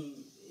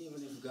interesting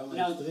even if gamma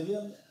No. is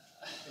trivial,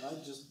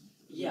 right? Just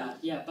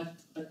Yeah,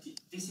 but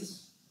this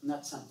is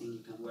not something you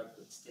can work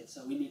with still,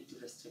 so we need to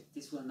restrict.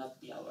 This will not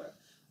be our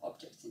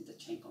objects in the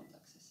chain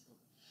complexes.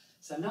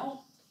 So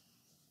now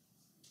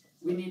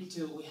we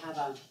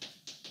have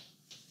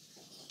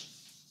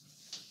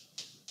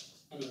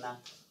any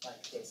map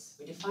like this.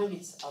 We define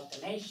its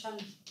alternation.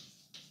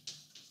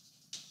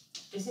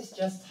 This is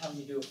just how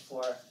you do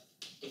for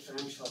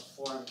differential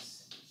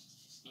forms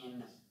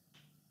in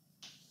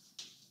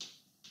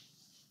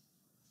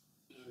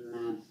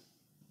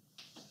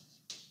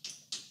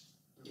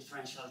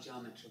differential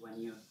geometry when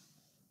you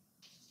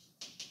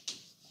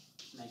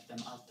make them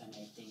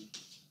alternating.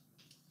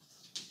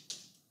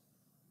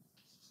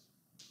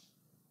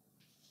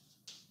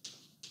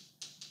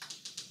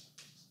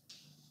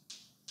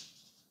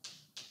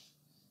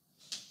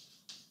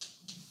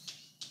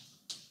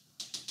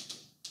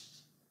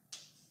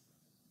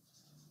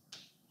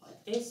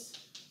 Like this.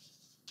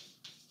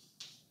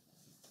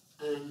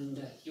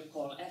 And you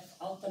call F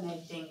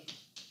alternating.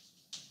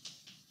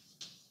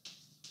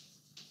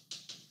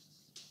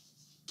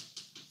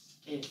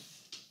 If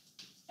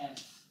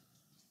F,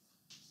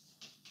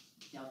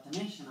 the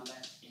alternation of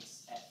F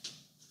is F.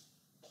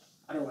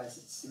 Otherwise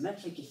it's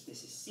symmetric if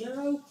this is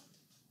 0.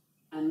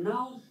 And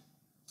now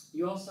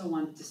you also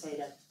want to say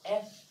that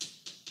F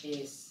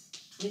is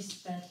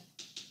twisted,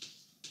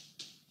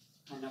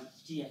 kind of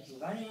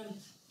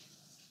G-equivariant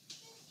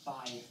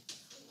by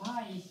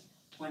pi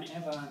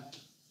whenever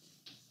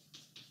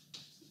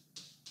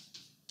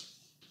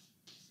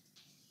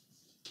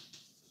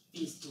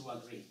these two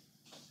agree.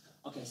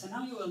 Okay, so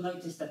now you will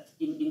notice that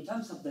in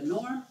terms of the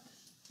norm,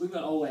 we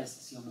will always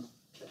assume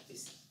that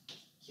this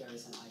here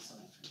is an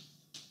isometry.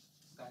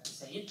 Got to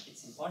say it,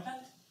 it's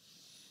important.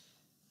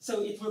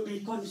 So it will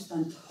be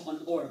constant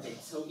on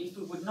orbit. So if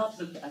we would not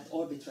look at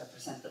orbit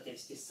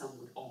representatives, this sum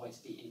would always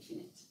be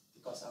infinite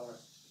because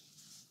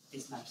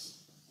these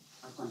maps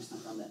are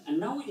constant on them. And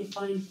now we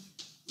define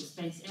the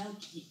space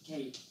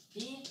LKP.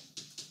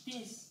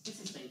 This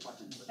is the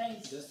important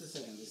space. Just a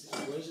second, this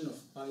equation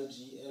of pi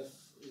g f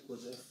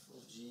equals f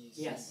of g.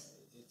 Yes.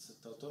 It's a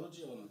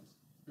tautology or not?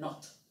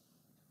 Not.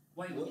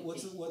 Why would it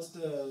What's be? what's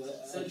the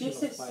So action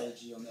this of is pi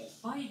g on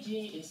f? pi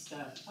g is the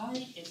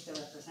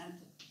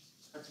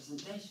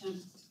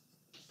representation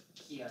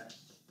here.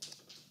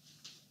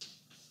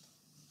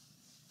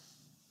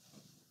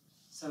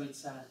 So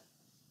it's a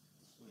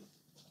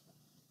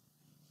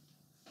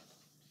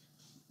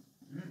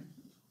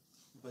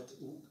But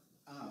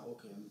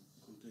okay, I'm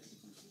completely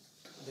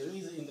confused. There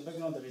is in the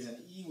background there is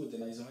an E with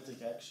an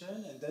isometric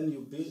action, and then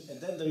you build,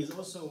 and then there is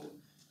also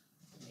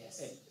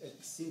yes. a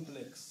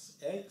simplex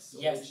X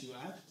on Yes. which you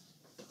act,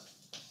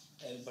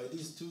 and by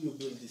these two you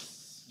build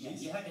this.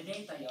 Yes, you have the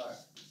data, your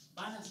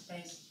Banach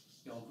space,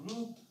 your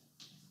group,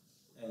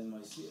 And my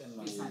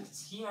this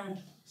acts here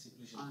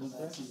simplification on the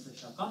complex.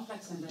 simplification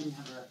complex, and then you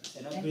have a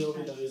And a priori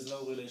representation. there is no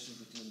relation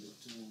between the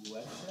two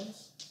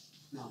actions,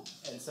 No.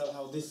 and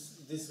somehow this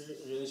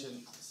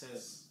relation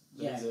says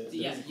there Yeah, is a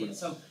yeah.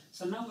 connection.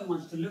 So now we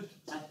want to look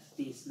at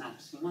these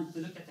maps. We want to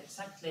look at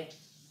exactly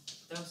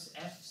those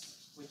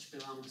F's which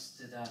belongs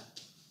to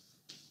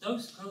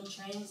those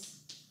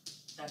cochains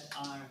that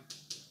are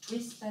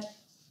twisted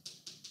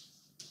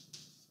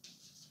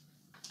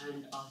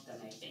and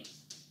alternating.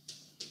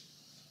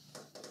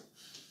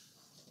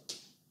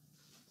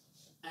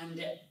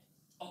 And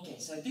okay,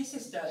 so this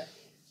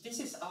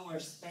is our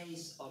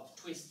space of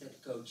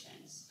twisted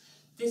cochains.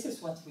 This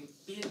is what we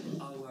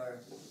build our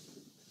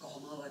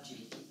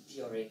cohomology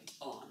theory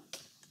on.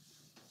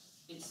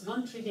 It's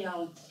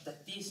non-trivial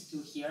that these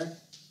two here,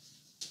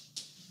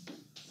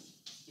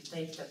 you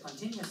take the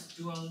continuous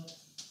dual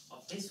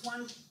of this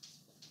one,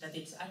 that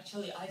it's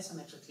actually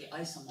isometrically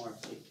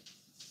isomorphic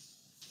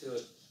to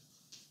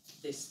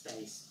this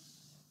space.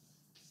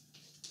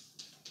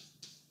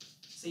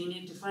 So you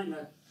need to find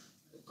a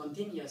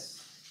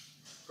continuous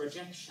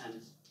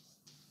projection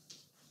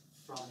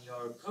from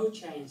your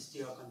cochains to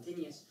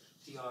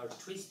your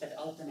twisted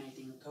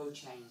alternating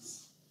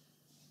cochains,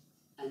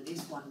 and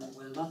this one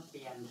will not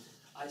be an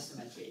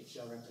isometry if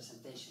your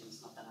representation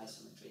is not an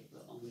isometry, it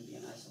will only be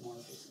an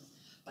isomorphism.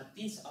 But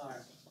these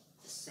are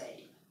the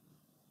same.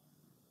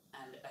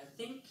 And I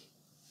think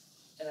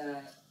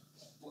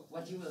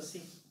what you will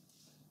see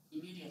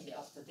immediately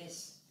after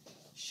this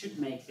should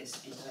make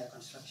this entire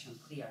construction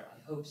clear.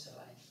 I hope so.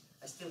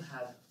 I still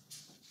have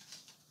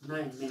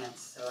 9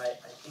 minutes, so I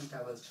think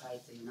I will try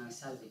to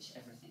salvage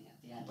everything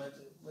at the end. But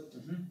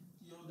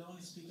you're the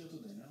only speaker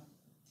today, no?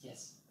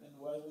 Yes. And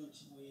why won't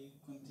we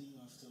continue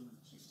after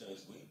lunch? If there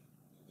is we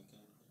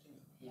can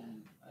continue. Yeah.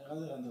 I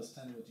rather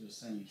understand what you're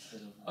saying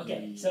instead of.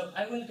 Okay, so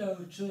I will go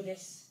through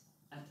this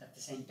at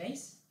the same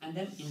pace, and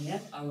then in the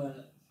end I will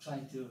try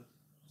to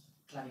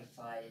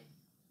clarify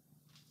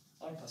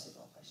all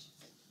possible questions.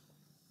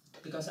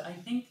 Because I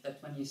think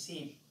that when you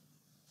see,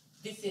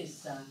 this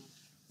is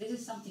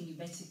something you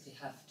basically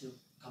have to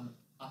come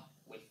up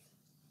with.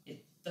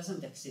 It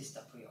doesn't exist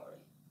a priori.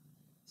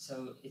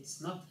 So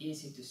it's not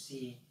easy to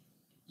see.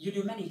 You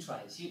do many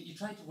tries. You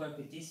try to work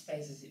with these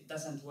spaces, it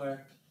doesn't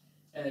work.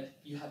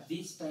 you have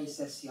these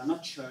spaces, you're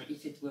not sure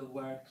if it will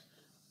work.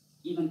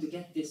 Even to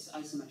get this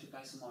isometric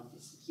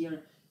isomorphism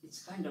here,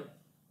 it's kind of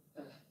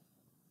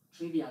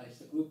trivial if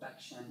the group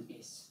action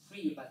is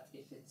free, but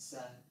if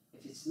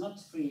it's not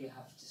free, you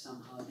have to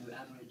somehow do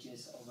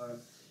averages over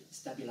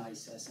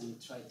stabilizers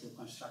and try to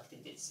construct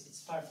it.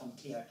 It's far from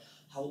clear.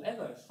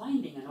 However,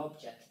 finding an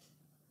object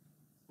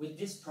with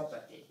this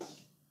property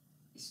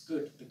is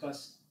good,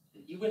 because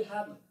you will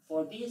have,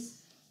 for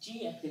these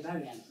G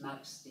equivariant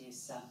maps,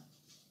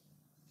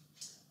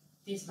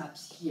 these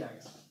maps here,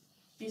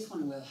 this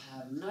one will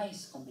have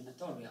nice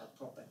combinatorial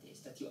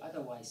properties that you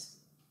otherwise,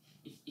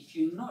 if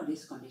you ignore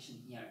this condition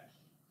here,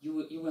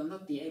 you will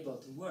not be able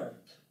to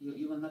work.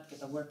 You will not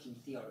get a working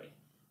theory.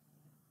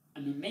 I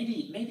mean,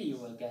 maybe you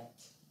will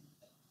get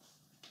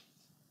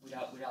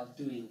without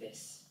doing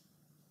this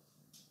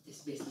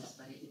business,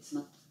 but it's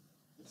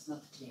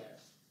not clear.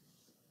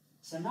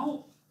 So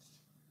now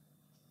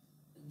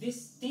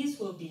these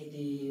will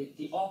be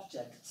the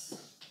objects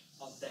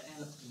of the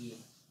LP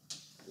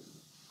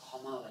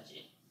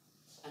homology.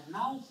 And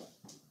now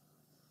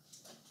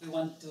we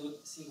want to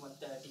see what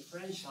the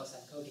differentials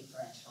and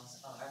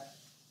codifferentials are.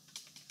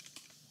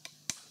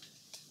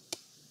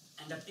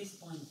 And at this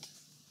point,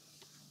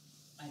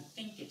 I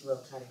think it will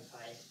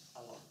clarify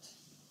a lot.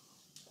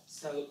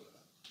 So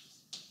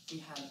we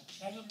have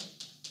chain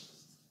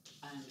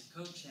and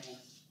cochain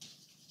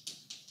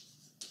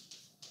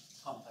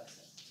complexes.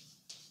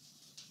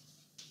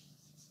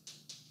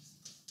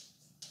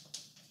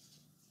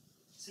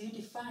 So you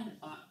define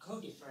a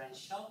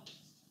codifferential .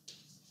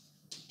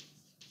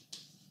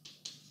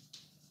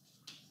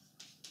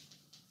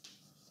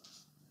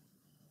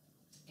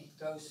 It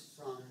goes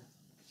from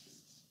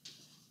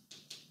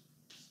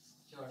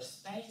your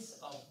space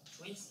of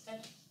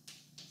twisted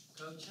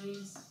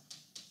cochains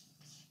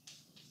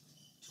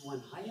to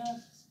one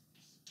higher.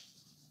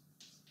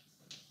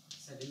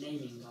 So the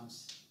naming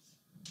comes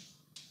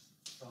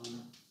from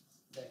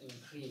the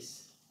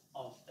increase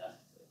of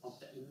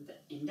the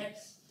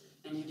index,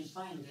 and you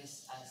define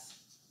this as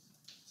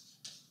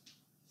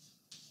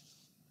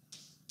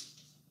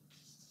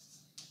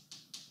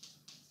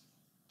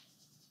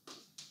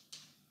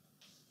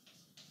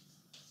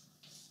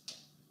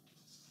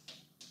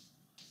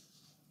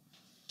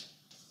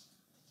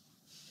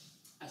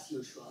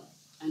usual.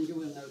 And you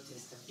will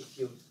notice that if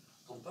you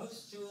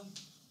compose two,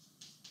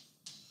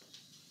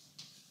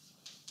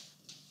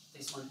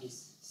 this one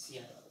is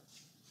 0.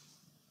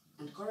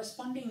 And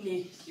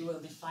correspondingly, you will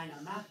define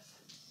a map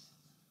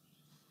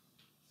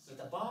with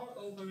a bar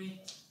over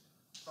it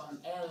from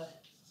L,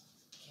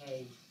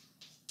 K,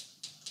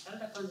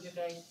 delta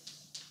conjugate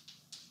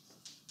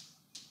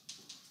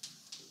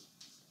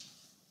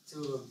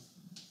to,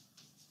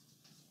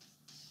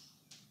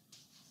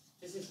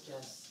 this is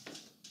just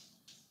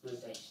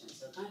notation.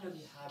 So kind of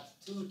you have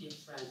two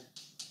different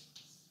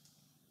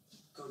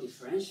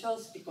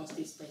codifferentials, because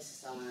these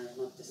spaces are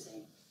not the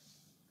same.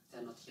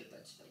 They're not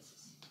Hilbert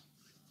spaces.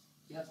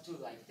 You have two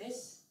like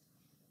this,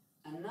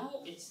 and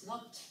now it's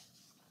not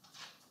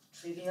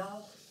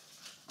trivial.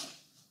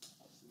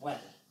 Well,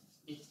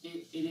 it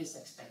is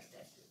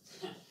expected.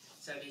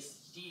 So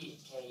this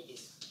dk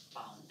is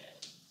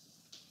bounded.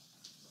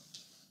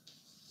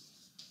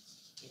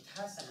 It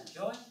has an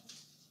adjoint.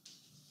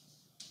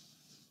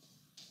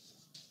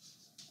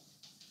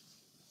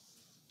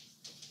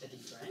 The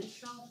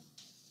differential.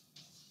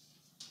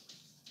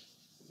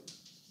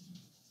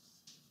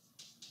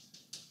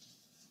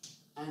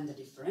 And the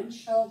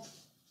differential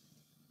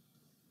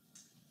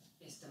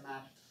is the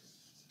map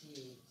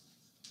D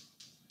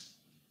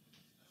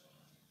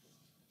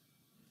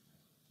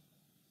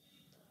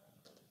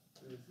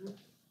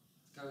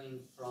going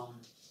from,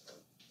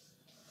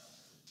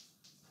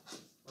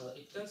 well,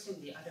 it goes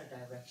in the other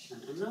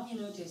direction. And now you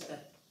notice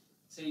that,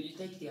 so you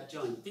take the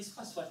adjoint. This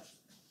was what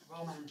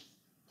Roman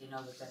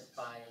denoted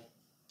by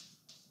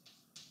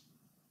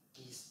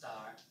D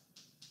star.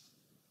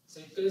 So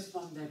it goes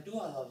from the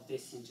dual of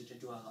this into the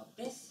dual of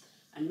this,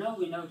 and now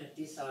we know that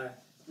these are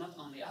not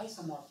only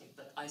isomorphic,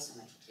 but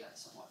isometrically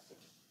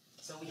isomorphic.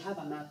 So we have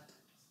a map.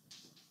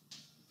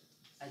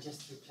 I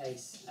just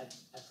replace,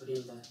 I put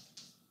in the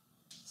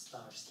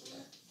stars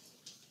here.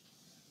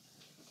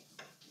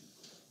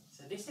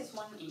 So this is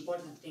one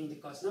important thing,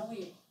 because now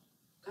we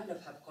kind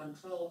of have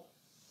control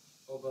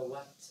over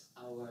what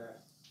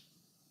our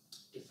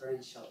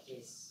differential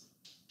is.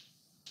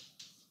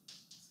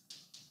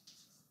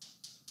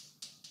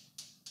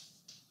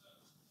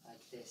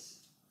 This.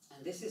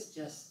 And this is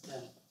just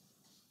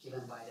given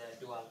by the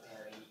dual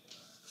pairing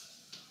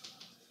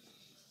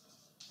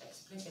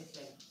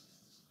explicitly,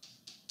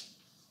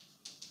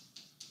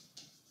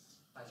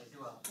 by the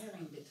dual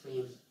pairing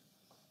between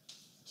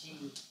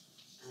G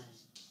and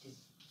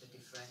the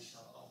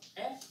differential of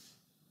F.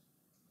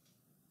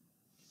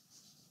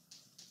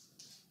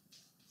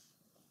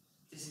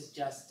 This is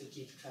just to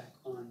keep track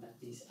on that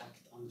these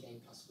act on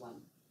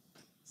K+1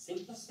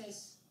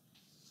 simplices.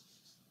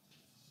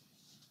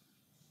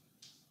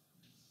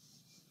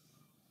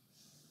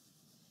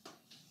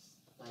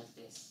 Like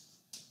this.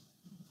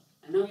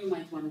 And now you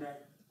might wonder,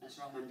 as as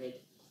Roman did,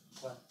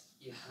 what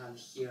you have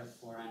here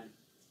for an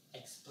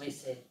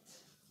explicit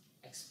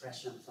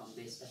expression from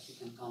this that you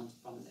can come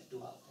from the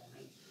dual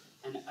pairing.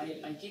 And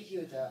I give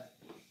you the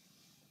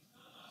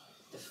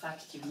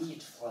fact you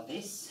need for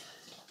this.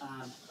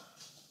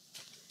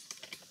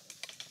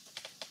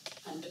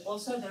 And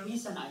also the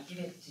reason I give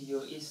it to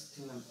you is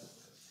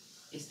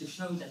to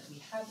show that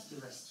we have to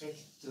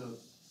restrict to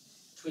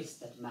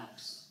twisted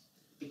maps.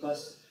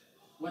 Because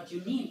what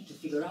you need to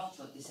figure out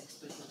what this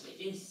explicitly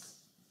is,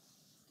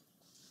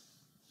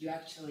 you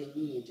actually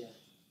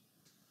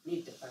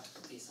need the fact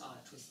that these are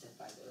twisted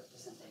by the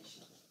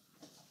representation.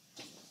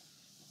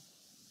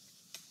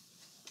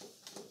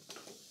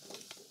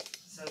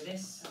 So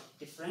this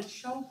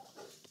differential,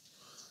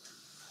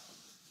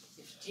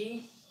 if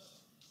G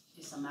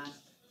is a map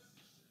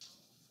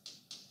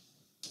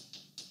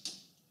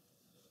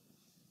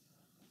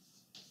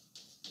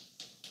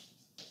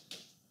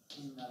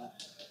in the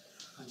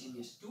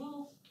continuous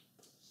dual,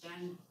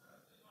 then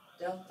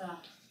delta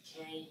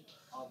K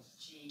of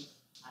G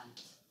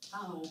at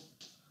tau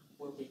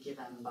will be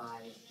given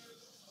by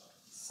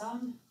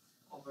sum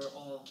over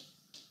all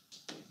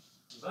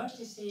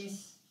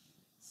vertices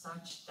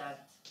such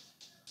that,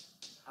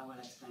 I will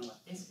explain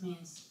what this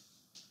means.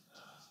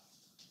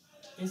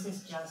 This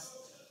is just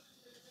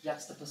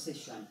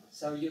juxtaposition.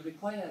 So you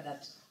require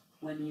that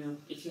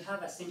if you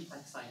have a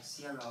simplex like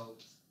 0,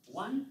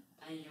 1,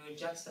 and you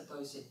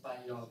juxtapose it by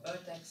your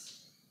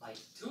vertex like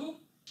 2,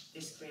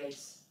 this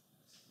creates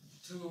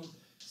 2,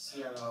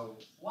 0,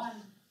 1,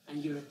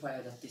 and you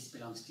require that this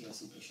belongs to your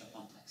simplicial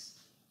complex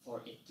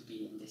for it to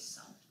be in this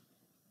sum.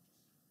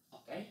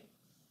 Okay?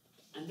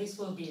 And this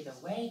will be the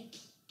weight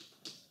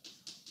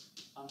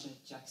of the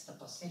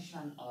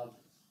juxtaposition of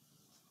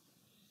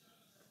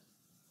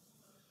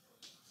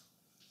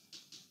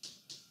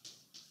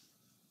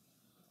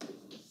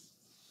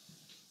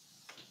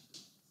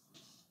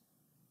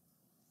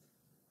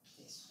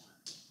this one.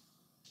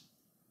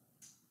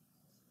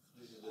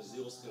 This is the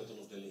zero skeleton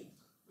of the link,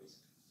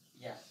 basically.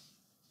 Yeah.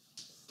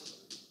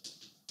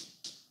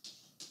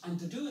 And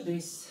to do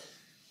this,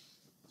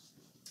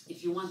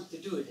 if you want to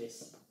do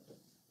this,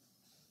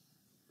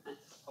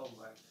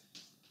 homework,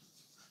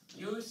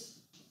 use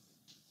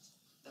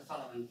the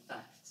following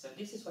fact. So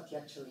this is what you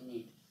actually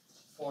need.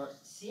 For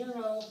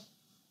 0,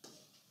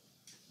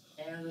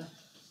 L,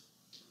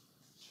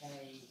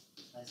 K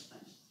less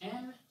than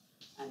N,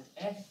 and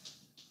F,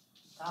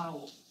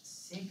 tau,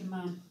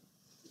 sigma,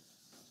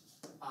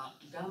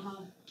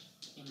 gamma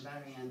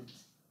invariant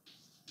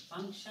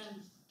function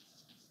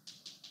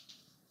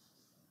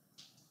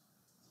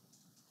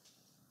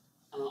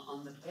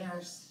on the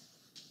pairs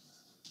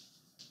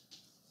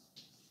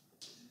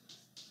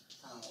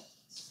tau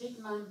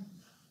sigma,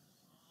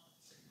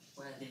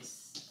 where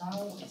this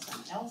tau is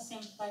an L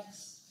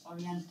simplex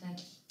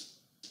oriented,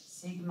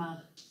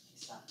 sigma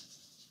is a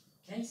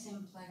K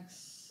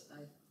simplex,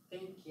 I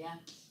think, yeah.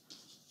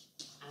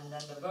 And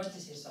then the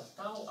vertices of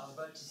tau are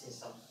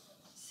vertices of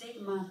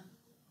sigma.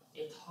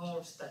 It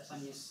holds that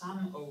when you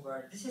sum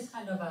over, this is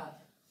kind of a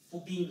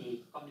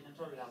Fubini,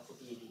 combinatorial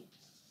Fubini.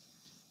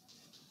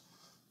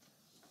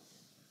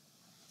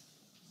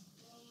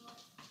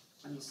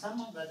 When you sum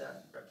over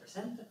the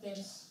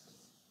representatives,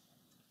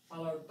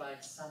 followed by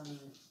summing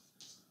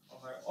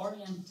over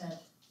oriented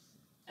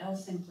L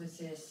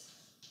simplices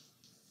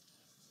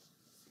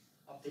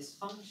of this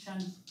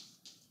function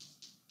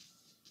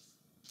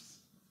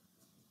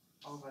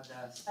over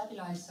the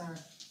stabilizer,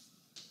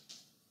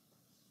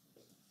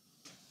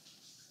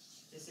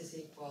 this is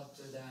equal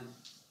to the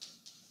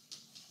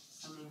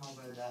summing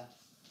over the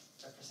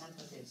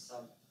representatives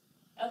of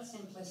L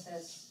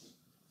simplices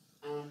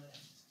and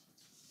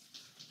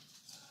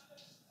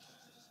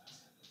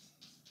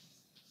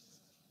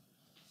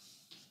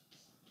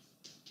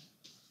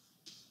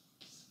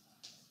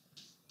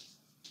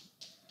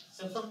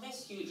so from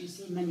this you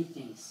see many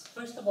things.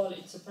 First of all,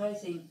 it's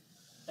surprising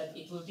that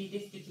it will be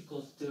this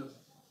difficult to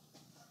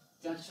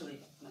actually,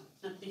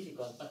 not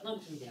difficult, but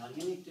not trivial.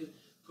 You need to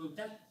prove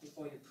that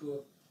before you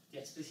prove the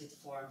explicit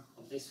form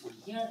of this one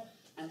here.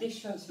 And this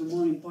shows you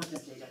more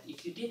importantly that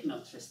if you did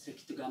not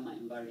restrict to gamma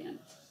invariant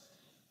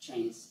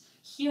chains,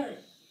 here,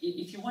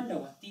 if you wonder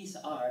what these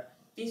are,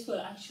 this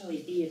will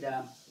actually be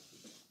the...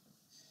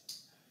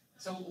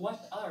 So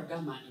what are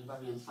gamma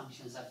invariant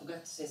functions? I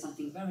forgot to say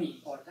something very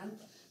important,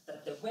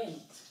 that the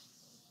weight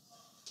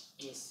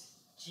is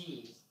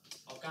G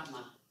or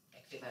gamma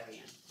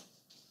equivariant.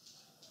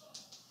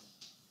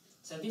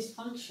 So this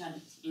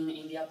function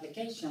in the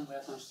application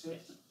will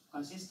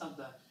consist of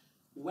the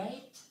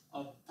weight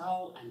of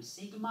tau and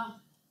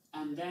sigma,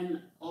 and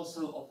then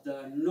also of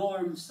the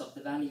norms of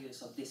the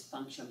values of this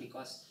function,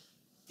 because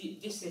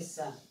this is,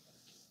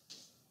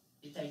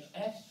 you take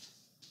F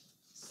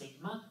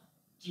sigma,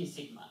 G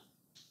sigma,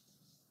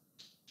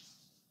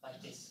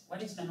 like this.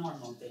 What is the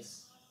norm of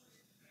this?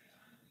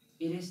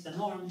 It is the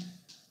norm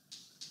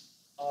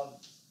of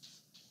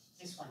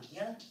this one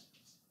here,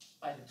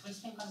 by the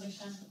twisting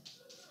condition,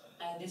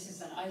 and this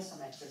is an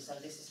isometry, so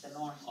this is the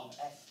norm of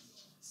F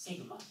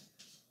sigma.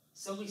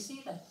 So we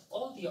see that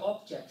all the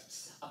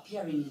objects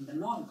appearing in the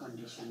norm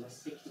condition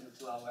restricting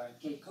to our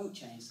k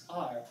cochains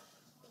are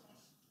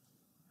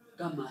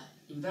gamma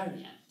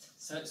invariant.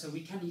 So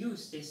we can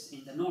use this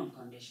in the norm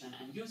condition,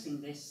 and using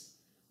this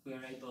we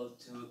are able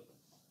to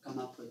come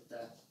up with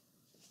the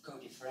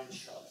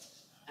co-differential.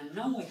 And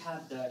now we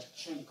have the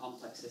chain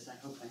complexes. I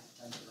hope I have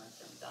time to write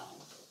them down.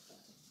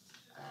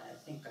 I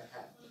think I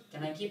have.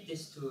 Can I keep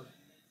this to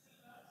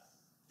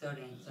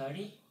 30 and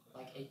 30,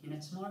 like 8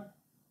 minutes more?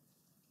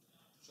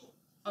 Sure.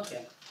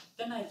 Okay,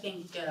 then I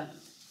think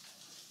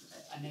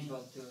I'm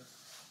able to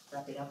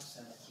wrap it up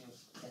so that you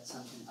get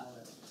something out of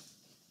it.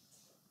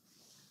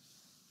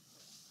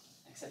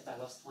 Except I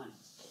lost one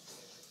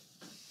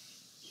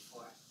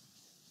before.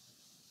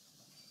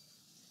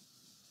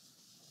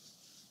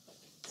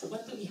 So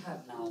what do we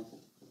have now?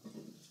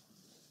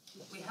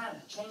 We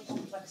have chain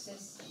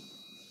complexes.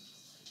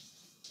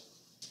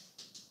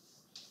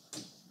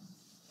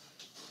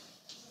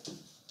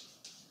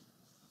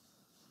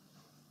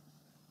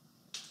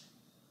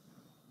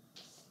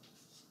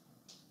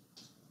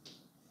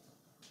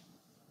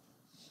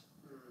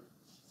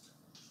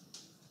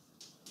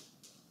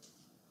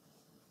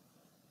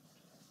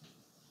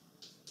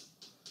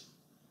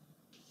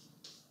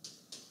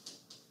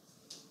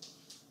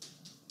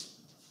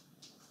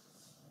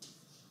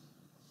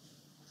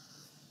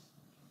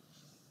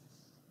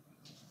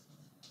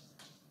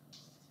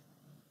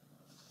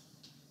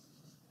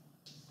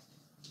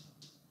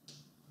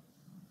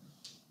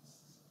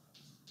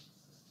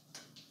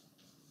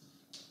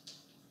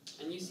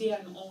 And you see,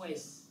 I'm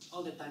always,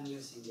 all the time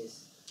using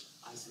this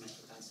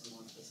isometric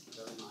isomorphism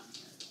going on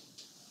here.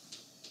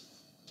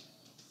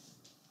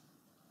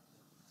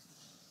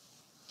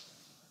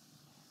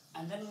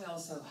 And then we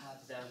also have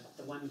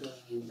the one going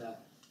in the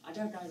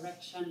other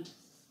direction.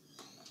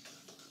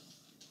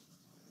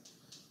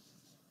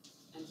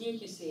 And here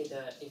you see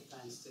the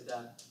difference to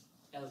the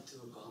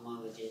L2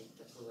 cohomology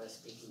that we were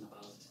speaking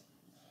about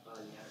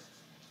earlier.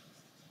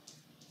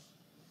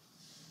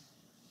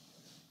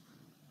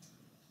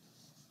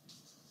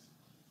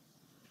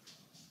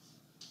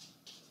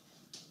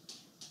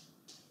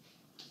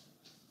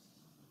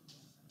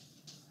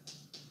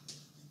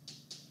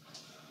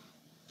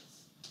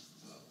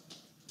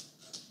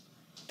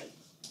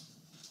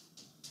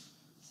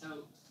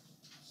 So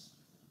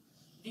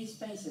these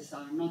spaces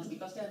are not,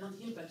 because they are not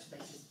Hilbert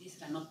spaces, these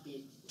cannot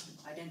be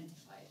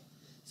identified.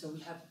 So we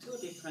have two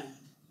different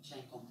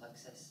chain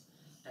complexes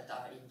that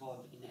are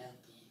involved in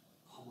LP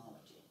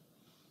homology.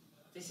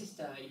 This is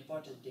the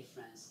important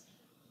difference.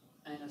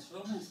 And as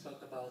Roman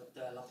spoke about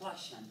the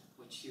Laplacian,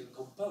 which you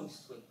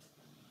composed with.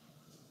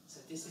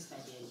 So this is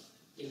maybe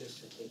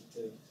illustrative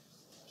to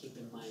keep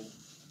in mind.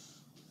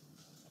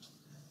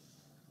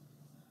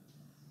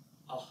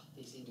 Oh,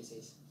 these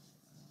indices.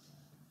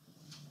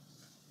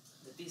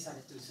 These are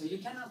the two. So you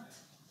cannot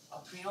a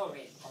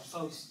priori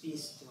compose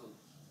these two.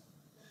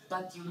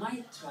 But you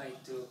might try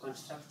to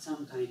construct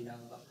some kind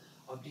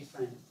of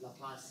different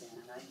Laplacian,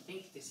 and I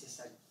think this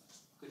is a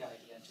good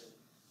idea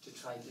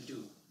to try to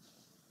do.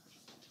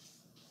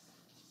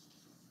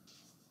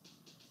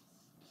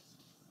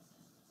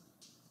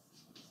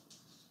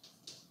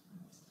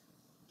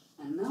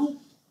 And now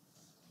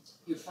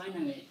you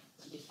finally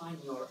define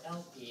your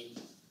LP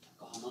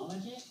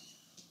cohomology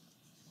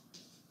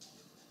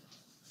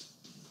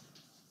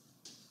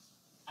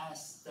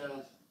as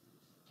the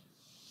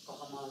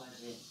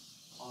cohomology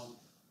of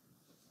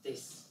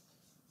this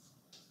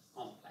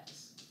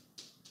complex.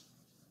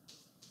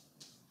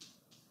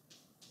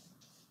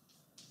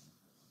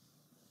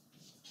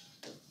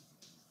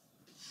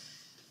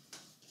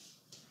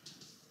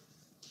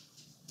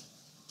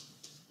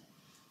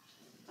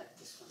 Like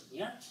this one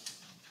here.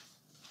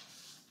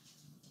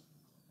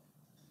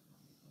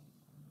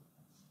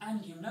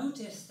 And you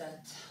notice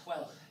that,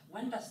 well,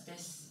 when does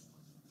this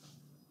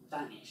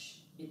vanish?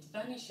 It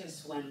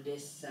vanishes when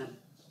this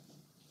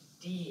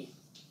dk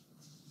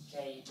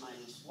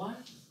minus 1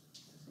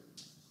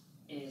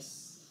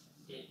 is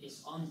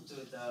onto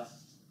the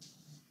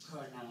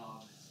kernel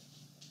of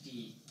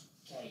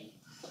dk,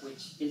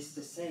 which is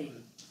the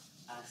same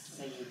as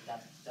saying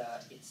that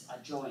it's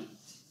adjoint.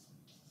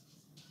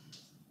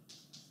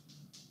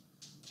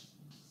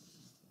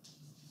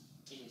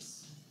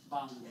 Is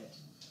bounded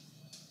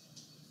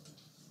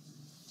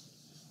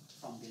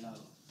from below.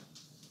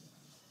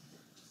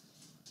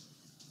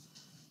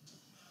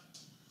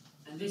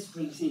 And this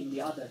brings in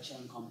the other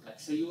chain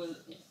complex. So you will,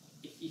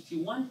 if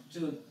you want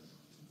to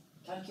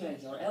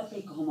calculate your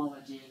LP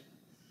cohomology,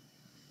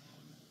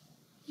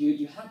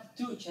 you have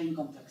two chain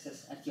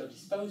complexes at your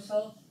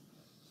disposal,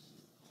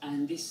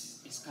 and this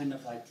is kind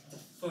of like the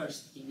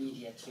first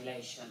immediate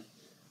relation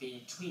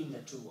between the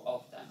two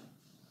of them.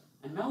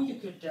 And now you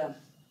could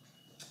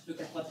look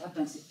at what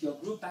happens if your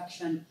group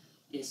action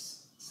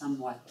is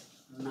somewhat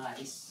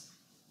nice,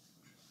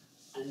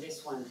 and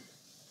this one.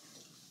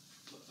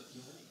 But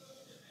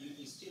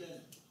you still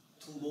have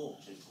two more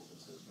chain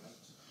complexes, right?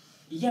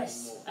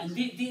 Yes, and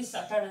these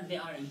apparently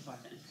are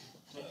important.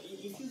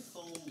 If you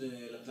form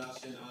the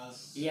Laplacian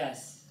as...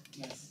 Yes,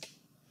 yes.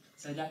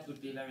 So that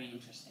would be very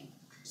interesting.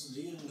 So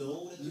do you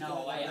know that you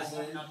No, can I have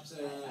represent, not.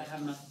 I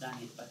have not done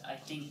it, but I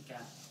think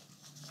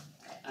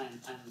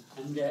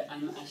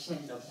I'm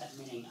ashamed of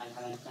admitting I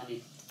haven't done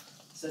it.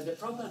 So the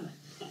problem,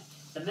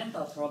 the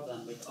mental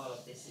problem with all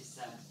of this is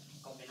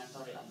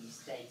combinatorial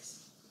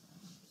mistakes.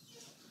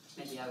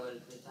 Maybe I will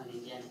return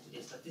in the end to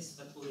this, but this is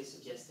what Uri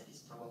suggested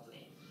is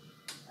probably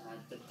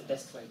the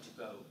best way to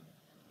go.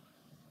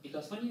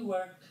 Because when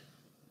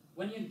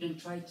you then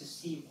try to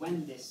see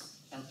when this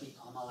LP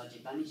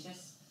cohomology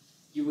vanishes,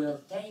 you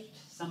will take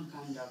some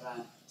kind of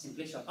a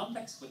simplicial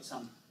complex with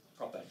some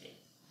property,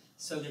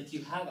 so that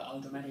you have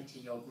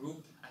automatically your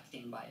group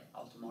acting by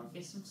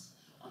automorphisms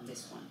on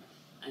this one.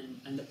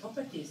 And the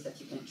properties that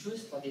you can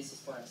choose for this is,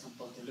 for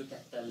example, to look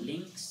at the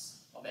links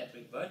of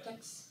every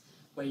vertex,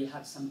 where you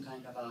have some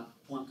kind of a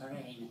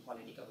Poincaré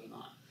inequality going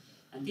on.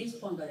 And these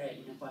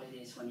Poincaré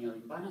inequalities, when you're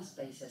in Banach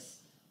spaces,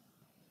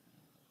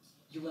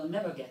 you will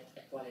never get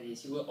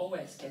equalities. You will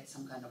always get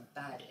some kind of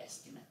bad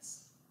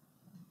estimates,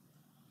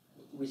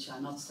 which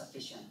are not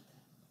sufficient.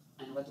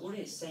 And what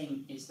Uri is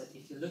saying is that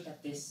if you look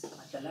at this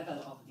at the level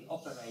of the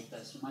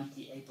operators, you might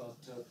be able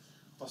to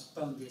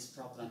postpone these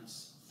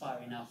problems far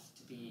enough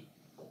to be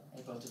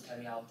able to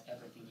carry out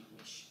everything you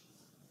wish.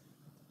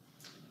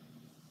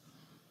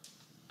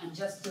 And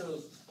just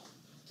to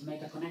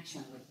make a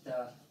connection with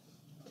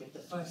the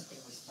first thing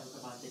we spoke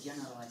about, the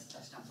generalized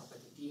Touchdown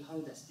property T, how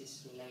does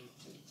this relate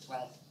to it?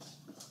 Well,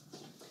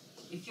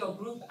 if your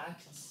group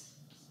acts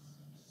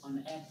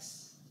on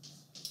X,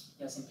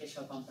 your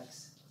simplicial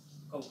complex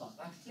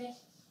co-compactly,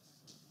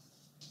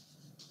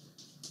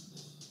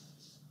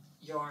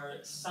 your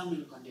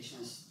summing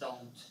conditions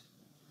don't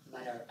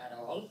matter at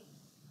all.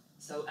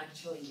 So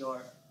actually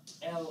your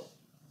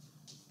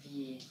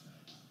LP,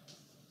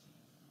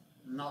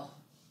 no,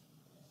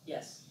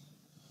 yes.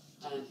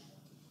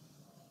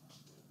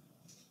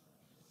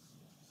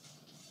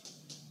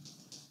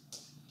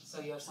 So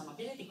your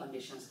summability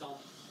conditions don't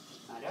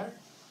matter,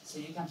 so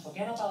you can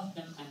forget about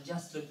them and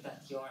just look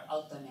at your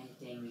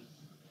alternating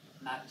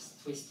maps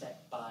twisted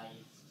by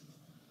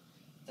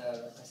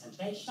the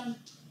representation,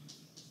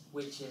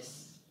 which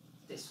is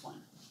this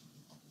one.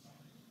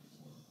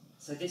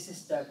 So this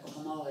is the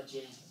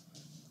cohomology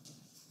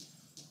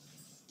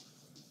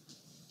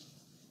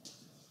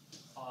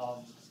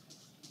of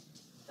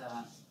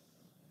the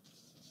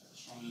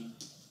chain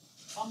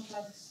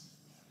complex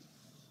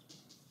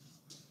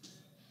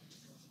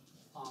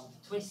of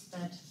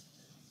twisted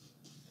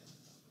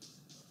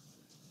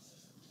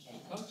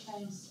chain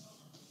cochains.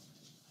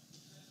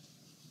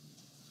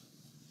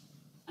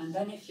 And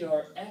then if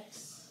your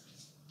X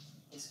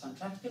is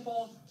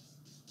contractible,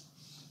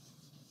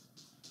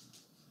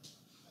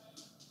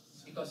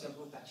 because your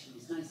group action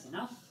is nice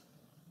enough,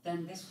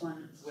 then this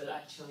one will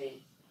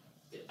actually,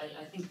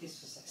 I think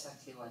this was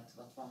exactly what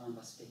Roman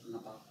was speaking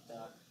about,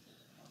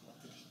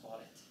 what did he call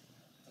it?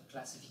 The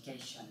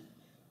classification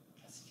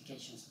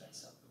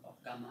space of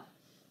gamma.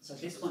 So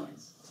this one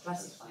is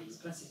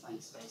classifying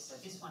space. So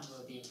this one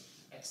will be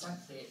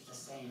exactly the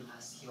same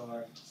as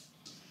your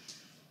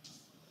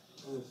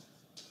group.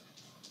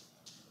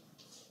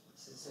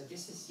 So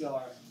this is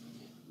your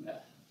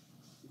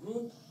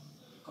group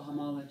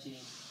cohomology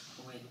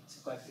with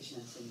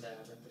coefficients in the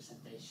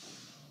representation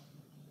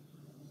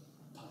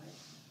pi.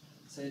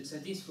 So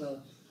this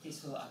will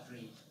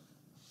agree,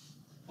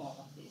 all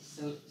of this.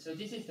 So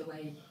this is the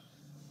way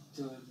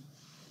to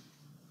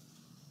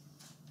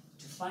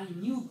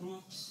find new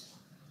groups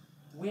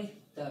with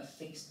the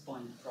fixed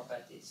point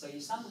properties. So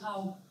you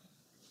somehow,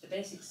 the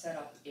basic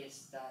setup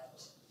is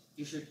that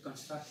you should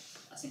construct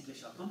a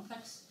simplicial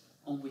complex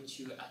on which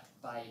you act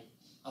by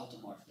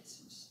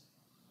automorphisms.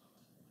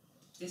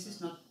 This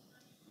is not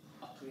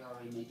a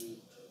priori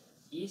maybe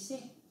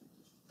easy,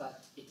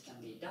 but it can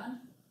be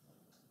done.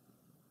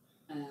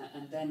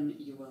 And then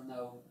you will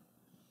know,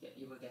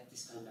 you will get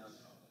this kind of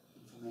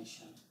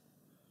information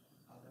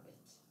out of it.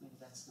 Maybe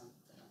that's not.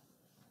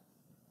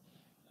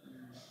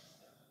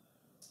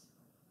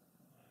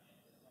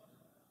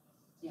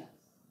 Yeah.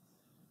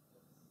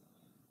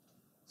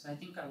 So I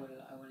think I will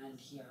end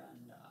here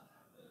and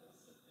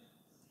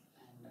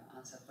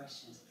answer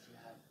questions if you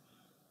have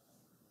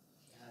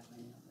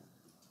many of them.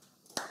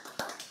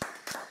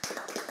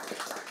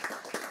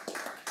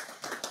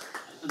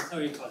 I'm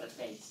sorry for the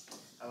face.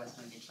 I was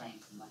maybe trying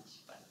too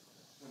much, but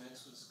When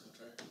X was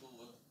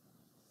contractible,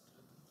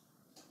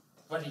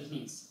 what it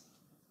means.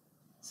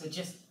 So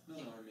just No,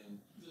 I mean,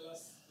 The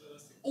last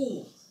thing.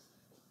 oh.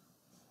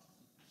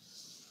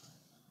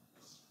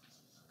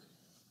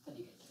 How do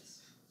you get this?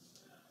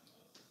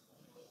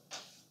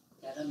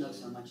 Yeah, I don't know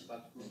so much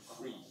about group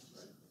free, cohomology.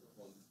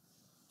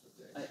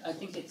 right? One. I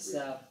think it's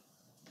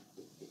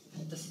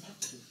does it have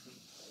to be free?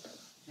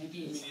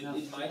 Maybe I it's mean, enough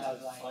it to might have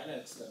have like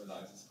finite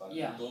stabilizers, but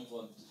Yeah. you don't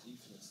want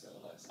infinite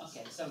stabilizers.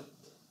 okay, so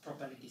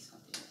properly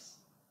discontinuous.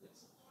 Yes.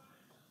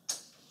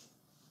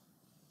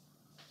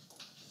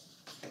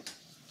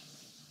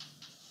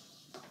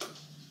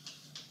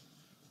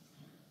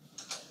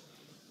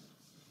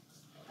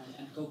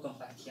 And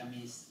co-compact here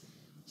means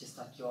just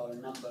like your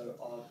number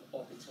of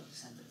orbit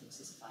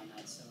representatives is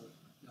finite, so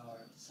your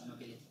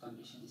summability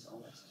condition is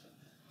always true.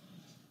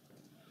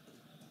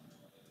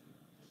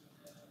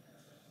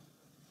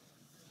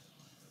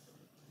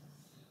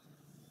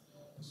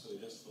 So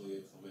just for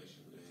your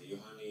information,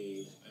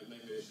 Juhani,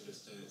 maybe I should have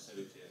said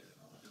it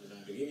in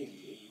the beginning,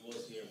 he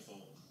was here for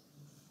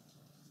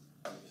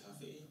maybe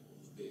half a year, or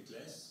a bit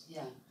less,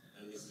 Yeah.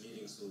 and is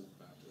leaving soon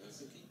back to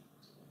Helsinki.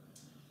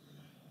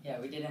 Yeah,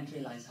 we didn't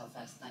realize how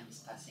fast time is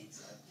passing,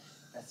 so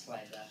that's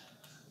why the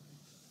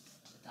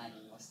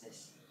timing was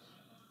this.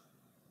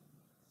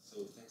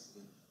 So thanks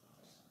again.